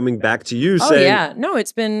how he's coming back to you saying... yeah. No,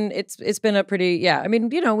 it's been a pretty, I mean,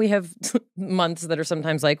 we have months that are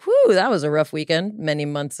sometimes like, whoo, that was a rough weekend, many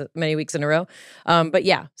weeks in a row. But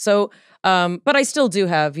yeah, so... but I still do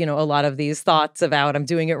have, a lot of these thoughts about I'm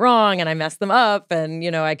doing it wrong and I messed them up and,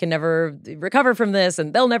 I can never recover from this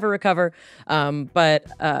and they'll never recover. But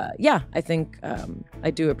I think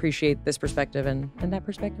I do appreciate this perspective and that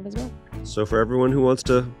perspective as well. So for everyone who wants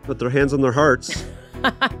to put their hands on their hearts.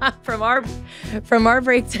 From our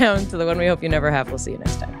breakdown to the one we hope you never have, we'll see you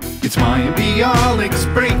next time. It's Mayim Bialik's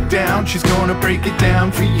breakdown. She's gonna break it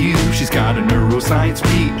down for you. She's got a neuroscience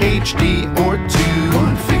PhD or two.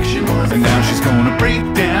 One fiction, and now she's gonna break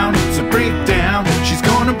down. It's a breakdown. She's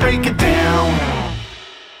gonna break it down.